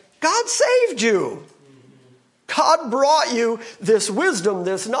obligation is God saved you. God brought you this wisdom,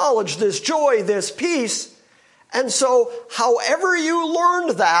 this knowledge, this joy, this peace. And so however you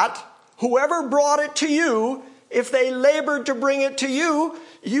learned that, whoever brought it to you, if they labored to bring it to you,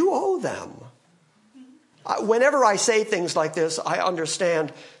 you owe them. Whenever I say things like this, I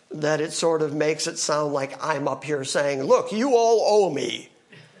understand that it sort of makes it sound like I'm up here saying, look, you all owe me.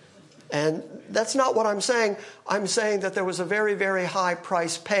 And that's not what I'm saying. I'm saying that there was a very, very high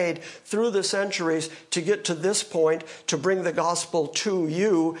price paid through the centuries to get to this point, to bring the gospel to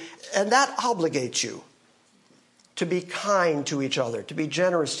you. And that obligates you to be kind to each other, to be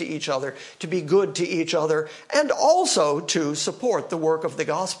generous to each other, to be good to each other, and also to support the work of the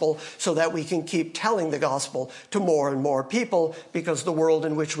gospel so that we can keep telling the gospel to more and more people, because the world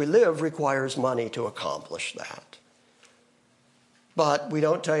in which we live requires money to accomplish that. But we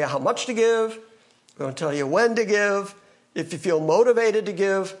don't tell you how much to give. We don't tell you when to give. If you feel motivated to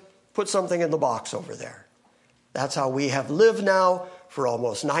give, put something in the box over there. That's how we have lived now for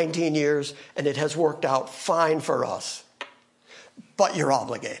almost 19 years, and it has worked out fine for us. But you're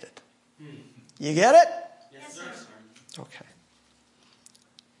obligated. You get it? Yes, sir. Okay.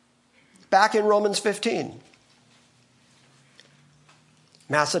 Back in Romans 15.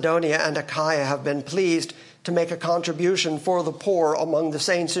 Macedonia and Achaia have been pleased to make a contribution for the poor among the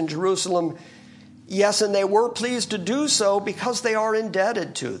saints in Jerusalem. Yes, and they were pleased to do so because they are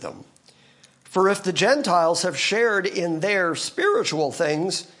indebted to them. For if the Gentiles have shared in their spiritual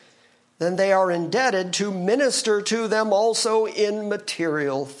things, then they are indebted to minister to them also in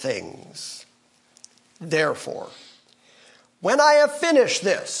material things. Therefore, when I have finished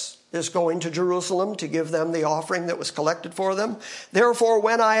this going to Jerusalem to give them the offering that was collected for them, therefore,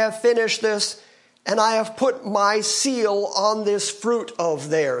 when I have finished this, and I have put my seal on this fruit of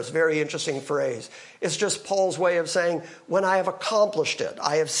theirs. Very interesting phrase. It's just Paul's way of saying, when I have accomplished it,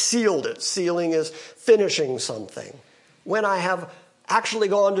 I have sealed it. Sealing is finishing something. When I have actually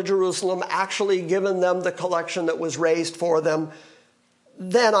gone to Jerusalem, actually given them the collection that was raised for them,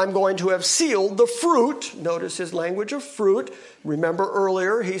 then I'm going to have sealed the fruit. Notice his language of fruit. Remember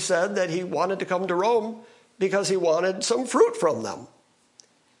earlier he said that he wanted to come to Rome because he wanted some fruit from them.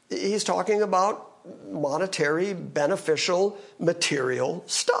 He's talking about monetary, beneficial, material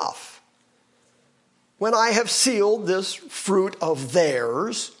stuff. When I have sealed this fruit of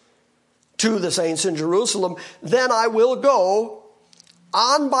theirs to the saints in Jerusalem, then I will go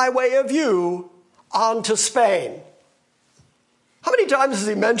on by way of you on to Spain. How many times has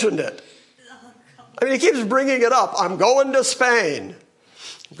he mentioned it? I mean, he keeps bringing it up. I'm going to Spain.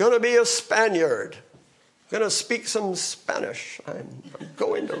 I'm going to be a Spaniard. I'm going to speak some Spanish. I'm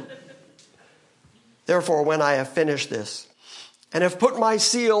going to... Therefore, when I have finished this and have put my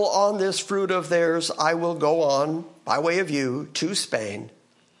seal on this fruit of theirs, I will go on by way of you to Spain.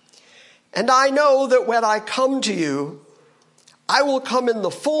 And I know that when I come to you, I will come in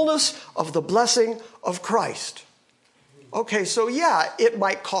the fullness of the blessing of Christ. Okay, so yeah, it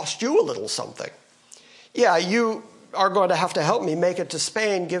might cost you a little something. Yeah, you are going to have to help me make it to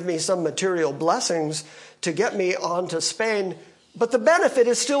Spain, give me some material blessings to get me on to Spain, but the benefit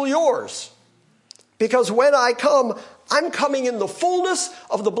is still yours. Because when I come, I'm coming in the fullness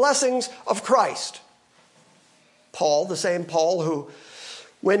of the blessings of Christ. Paul, the same Paul who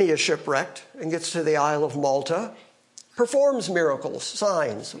when he is shipwrecked and gets to the Isle of Malta, performs miracles,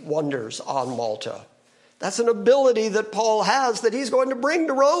 signs, wonders on Malta. That's an ability that Paul has that he's going to bring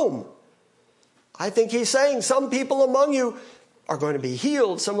to Rome. I think he's saying some people among you are going to be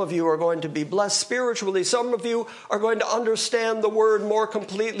healed. Some of you are going to be blessed spiritually. Some of you are going to understand the word more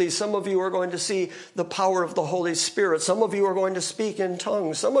completely. Some of you are going to see the power of the Holy Spirit. Some of you are going to speak in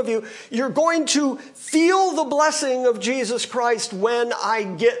tongues. Some of you, you're going to feel the blessing of Jesus Christ when I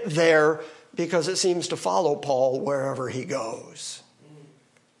get there, because it seems to follow Paul wherever he goes.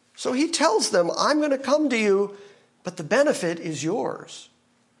 So he tells them, I'm going to come to you, but the benefit is yours.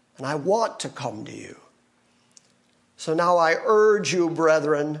 And I want to come to you. So now I urge you,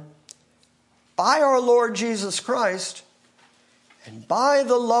 brethren, by our Lord Jesus Christ and by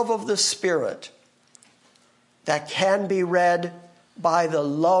the love of the Spirit that can be read by the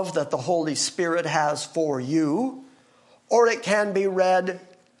love that the Holy Spirit has for you, or it can be read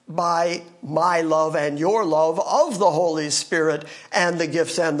by my love and your love of the Holy Spirit and the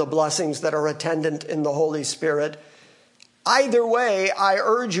gifts and the blessings that are attendant in the Holy Spirit. Either way, I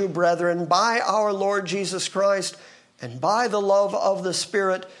urge you, brethren, by our Lord Jesus Christ and by the love of the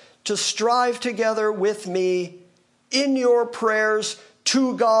Spirit, to strive together with me in your prayers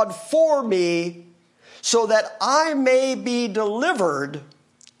to God for me, so that I may be delivered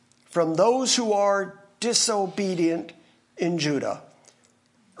from those who are disobedient in Judah.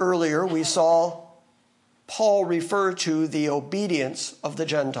 Earlier, we saw Paul refer to the obedience of the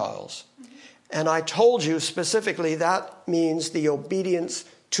Gentiles. And I told you specifically that means the obedience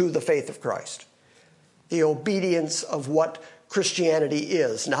to the faith of Christ. The obedience of what Christianity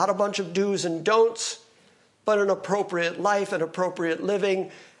is. Not a bunch of do's and don'ts, but an appropriate life, an appropriate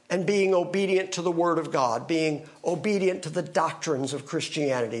living, and being obedient to the Word of God, being obedient to the doctrines of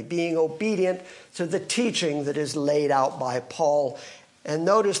Christianity, being obedient to the teaching that is laid out by Paul. And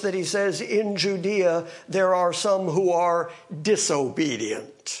notice that he says, in Judea, there are some who are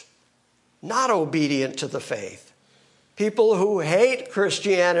disobedient, not obedient to the faith. People who hate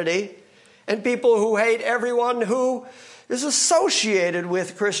Christianity, and people who hate everyone who is associated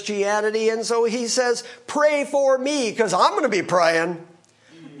with Christianity. And so he says, pray for me, because I'm going to be praying.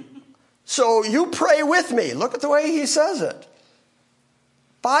 So you pray with me. Look at the way he says it.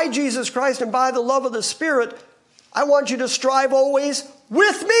 By Jesus Christ and by the love of the Spirit, I want you to strive always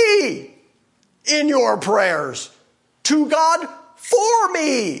with me in your prayers to God for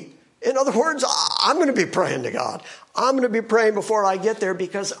me. In other words, I'm going to be praying to God. I'm going to be praying before I get there,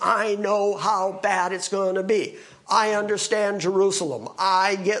 because I know how bad it's going to be. I understand Jerusalem.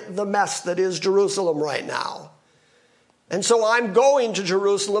 I get the mess that is Jerusalem right now. And so I'm going to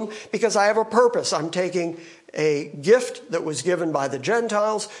Jerusalem because I have a purpose. I'm taking a gift that was given by the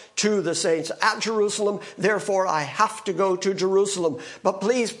Gentiles to the saints at Jerusalem. Therefore, I have to go to Jerusalem. But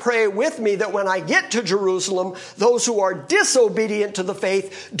please pray with me that when I get to Jerusalem, those who are disobedient to the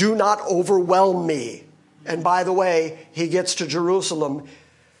faith do not overwhelm me. And by the way, he gets to Jerusalem.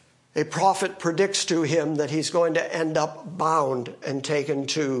 A prophet predicts to him that he's going to end up bound and taken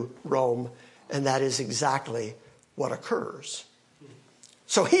to Rome. And that is exactly what occurs.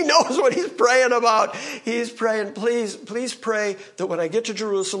 So he knows what he's praying about. He's praying, please pray that when I get to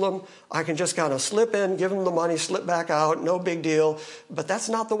Jerusalem, I can just kind of slip in, give him the money, slip back out, no big deal. But that's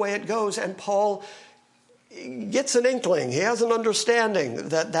not the way it goes. And Paul gets an inkling. He has an understanding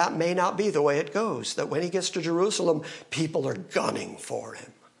that that may not be the way it goes. That when he gets to Jerusalem, people are gunning for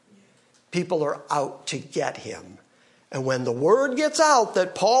him. People are out to get him. And when the word gets out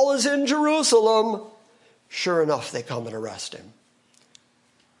that Paul is in Jerusalem, sure enough, they come and arrest him.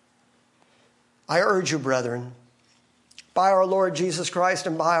 I urge you, brethren, by our Lord Jesus Christ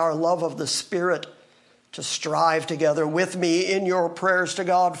and by our love of the Spirit, to strive together with me in your prayers to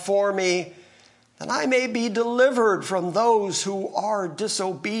God for me, that I may be delivered from those who are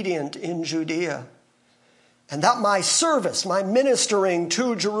disobedient in Judea, and that my service, my ministering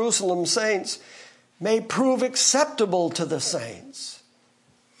to Jerusalem saints, may prove acceptable to the saints.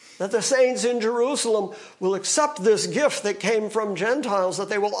 That the saints in Jerusalem will accept this gift that came from Gentiles, that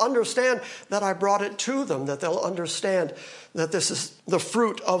they will understand that I brought it to them, that they'll understand that this is the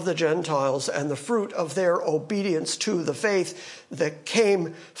fruit of the Gentiles and the fruit of their obedience to the faith that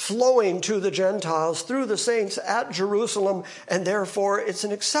came flowing to the Gentiles through the saints at Jerusalem, and therefore it's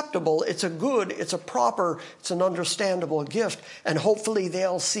an acceptable, it's a good, it's a proper, it's an understandable gift, and hopefully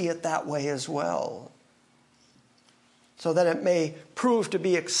they'll see it that way as well, so that it may prove to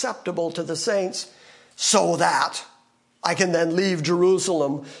be acceptable to the saints, so that I can then leave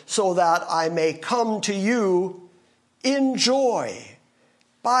Jerusalem, so that I may come to you in joy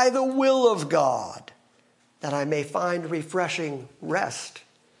by the will of God, that I may find refreshing rest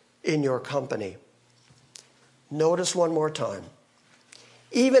in your company. Notice one more time.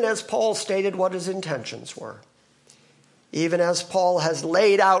 Even as Paul stated what his intentions were, even as Paul has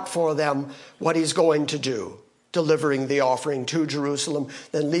laid out for them what he's going to do, delivering the offering to Jerusalem,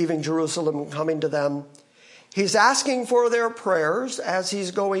 then leaving Jerusalem and coming to them, he's asking for their prayers as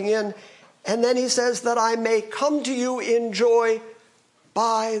he's going in, and then he says that I may come to you in joy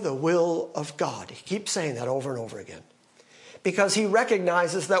by the will of God. He keeps saying that over and over again because he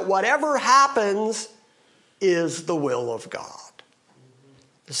recognizes that whatever happens is the will of God.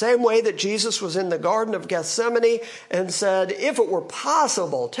 The same way that Jesus was in the Garden of Gethsemane and said, if it were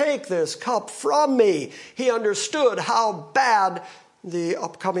possible, take this cup from me. He understood how bad the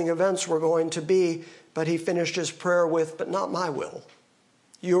upcoming events were going to be, but he finished his prayer with, but not my will.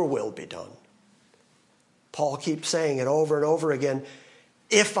 Your will be done. Paul keeps saying it over and over again.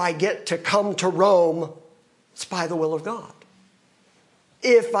 If I get to come to Rome, it's by the will of God.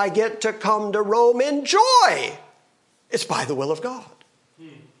 If I get to come to Rome in joy, it's by the will of God.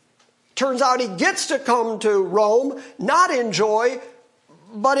 Turns out he gets to come to Rome, not in joy,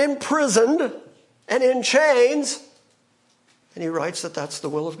 but imprisoned and in chains. And he writes that that's the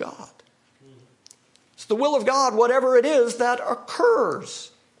will of God. It's the will of God, whatever it is that occurs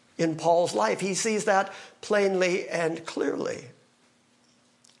in Paul's life. He sees that plainly and clearly.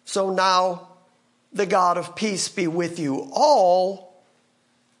 So now, the God of peace be with you all.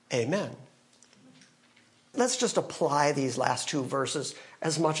 Amen. Let's just apply these last two verses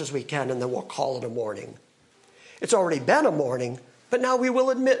as much as we can, and then we'll call it a morning. It's already been a morning, but now we will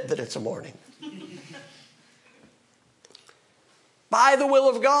admit that it's a morning. By the will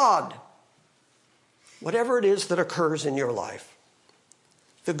of God, whatever it is that occurs in your life,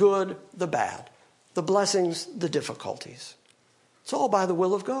 the good, the bad, the blessings, the difficulties, it's all by the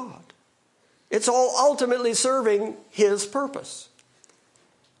will of God. It's all ultimately serving his purpose.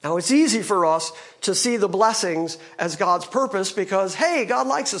 Now, it's easy for us to see the blessings as God's purpose because, hey, God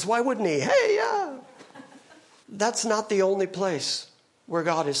likes us. Why wouldn't he? Hey, yeah. That's not the only place where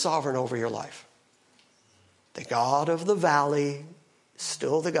God is sovereign over your life. The God of the valley is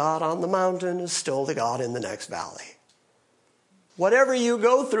still the God on the mountain, is still the God in the next valley. Whatever you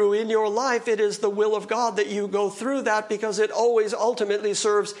go through in your life, it is the will of God that you go through that because it always ultimately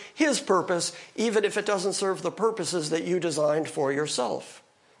serves his purpose, even if it doesn't serve the purposes that you designed for yourself.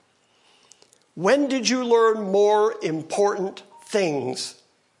 When did you learn more important things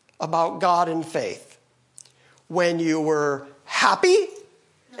about God and faith? When you were happy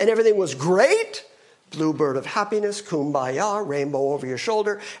and everything was great? Bluebird of happiness, kumbaya, rainbow over your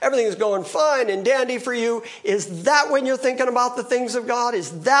shoulder. Everything is going fine and dandy for you. Is that when you're thinking about the things of God?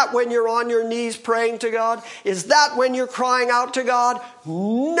 Is that when you're on your knees praying to God? Is that when you're crying out to God?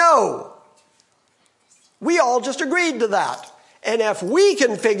 No. We all just agreed to that. And if we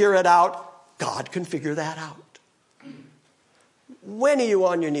can figure it out, God can figure that out. When are you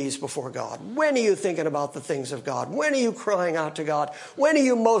on your knees before God? When are you thinking about the things of God? When are you crying out to God? When are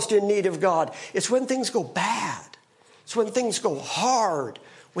you most in need of God? It's when things go bad. It's when things go hard.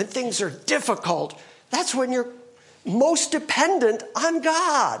 When things are difficult. That's when you're most dependent on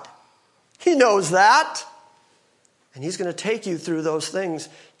God. He knows that. And he's going to take you through those things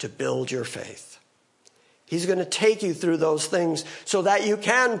to build your faith. He's going to take you through those things so that you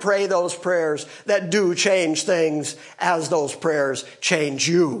can pray those prayers that do change things as those prayers change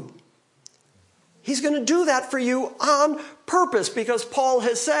you. He's going to do that for you on purpose because Paul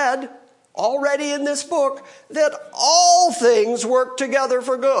has said already in this book that all things work together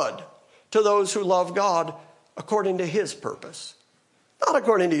for good to those who love God according to his purpose, not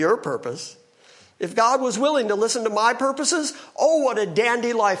according to your purpose. If God was willing to listen to my purposes, oh, what a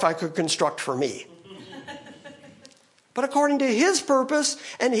dandy life I could construct for me. But according to his purpose,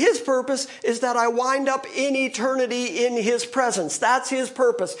 and his purpose is that I wind up in eternity in his presence. That's his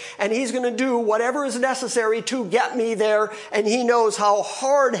purpose. And he's going to do whatever is necessary to get me there. And he knows how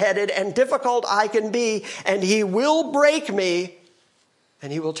hard-headed and difficult I can be. And he will break me.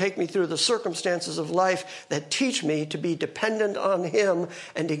 And he will take me through the circumstances of life that teach me to be dependent on him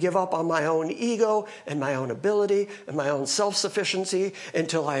and to give up on my own ego and my own ability and my own self-sufficiency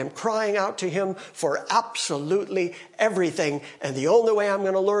until I am crying out to him for absolutely everything. And the only way I'm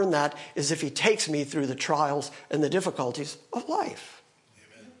going to learn that is if he takes me through the trials and the difficulties of life.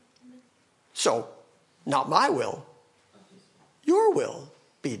 Amen. So, not my will, your will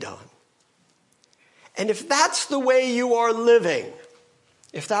be done. And if that's the way you are living,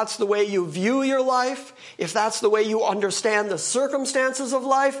 if that's the way you view your life, if that's the way you understand the circumstances of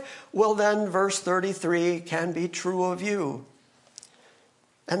life, well then verse 33 can be true of you.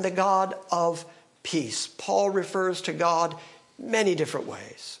 And the God of peace. Paul refers to God many different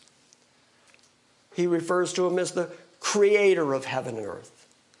ways. He refers to him as the creator of heaven and earth.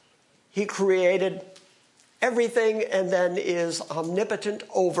 He created everything and then is omnipotent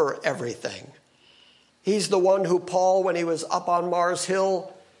over everything. He's the one who Paul, when he was up on Mars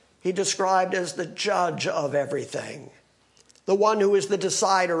Hill, he described as the judge of everything, the one who is the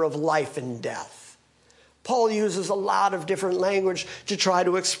decider of life and death. Paul uses a lot of different language to try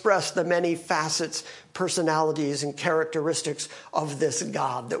to express the many facets, personalities, and characteristics of this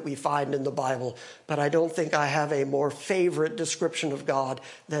God that we find in the Bible. But I don't think I have a more favorite description of God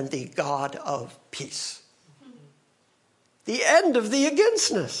than the God of peace. The end of the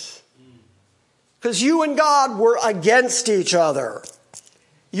againstness. Because you and God were against each other.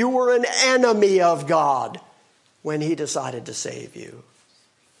 You were an enemy of God when he decided to save you.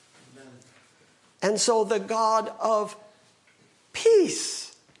 And so the God of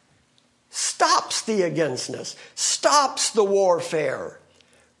peace stops the againstness, stops the warfare,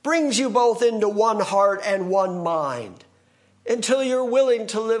 brings you both into one heart and one mind until you're willing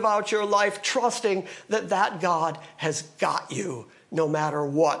to live out your life trusting that that God has got you no matter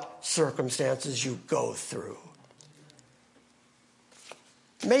what circumstances you go through.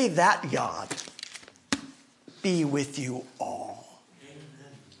 May that God be with you all.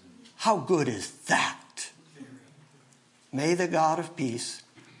 How good is that? May the God of peace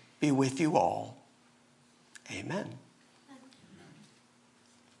be with you all. Amen.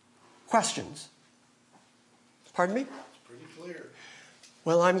 Questions? Pardon me? It's pretty clear.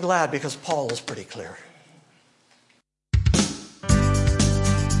 Well, I'm glad because Paul is pretty clear.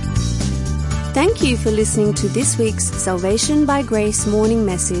 Thank you for listening to this week's Salvation by Grace morning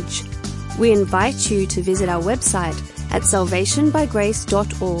message. We invite you to visit our website at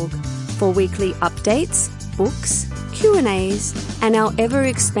salvationbygrace.org for weekly updates, books, Q&As, and our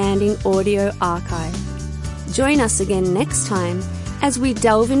ever-expanding audio archive. Join us again next time as we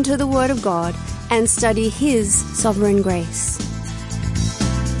delve into the Word of God and study His sovereign grace.